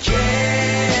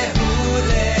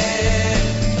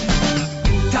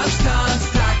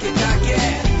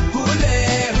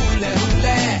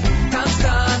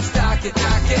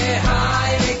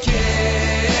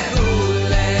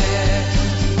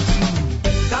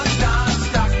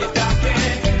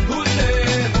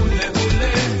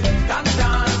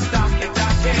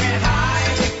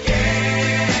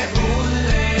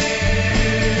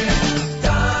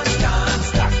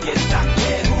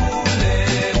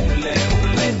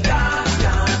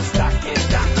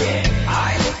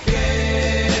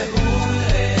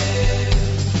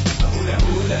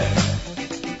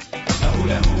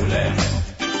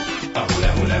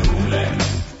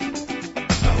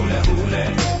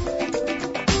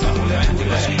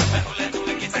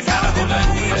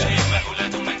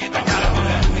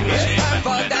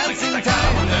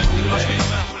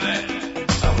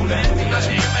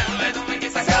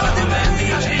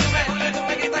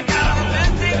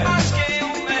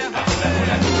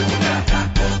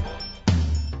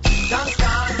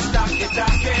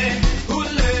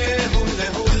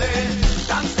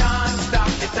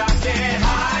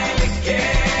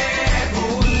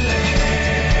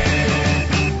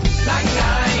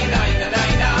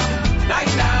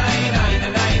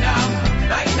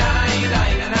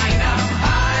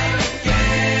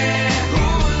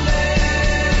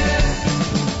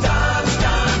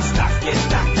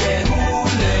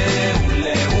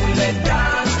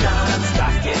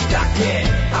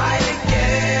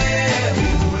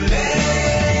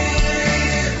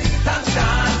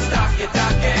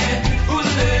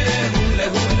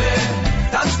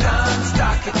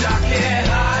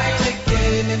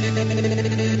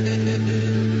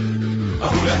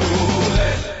 Hula hula.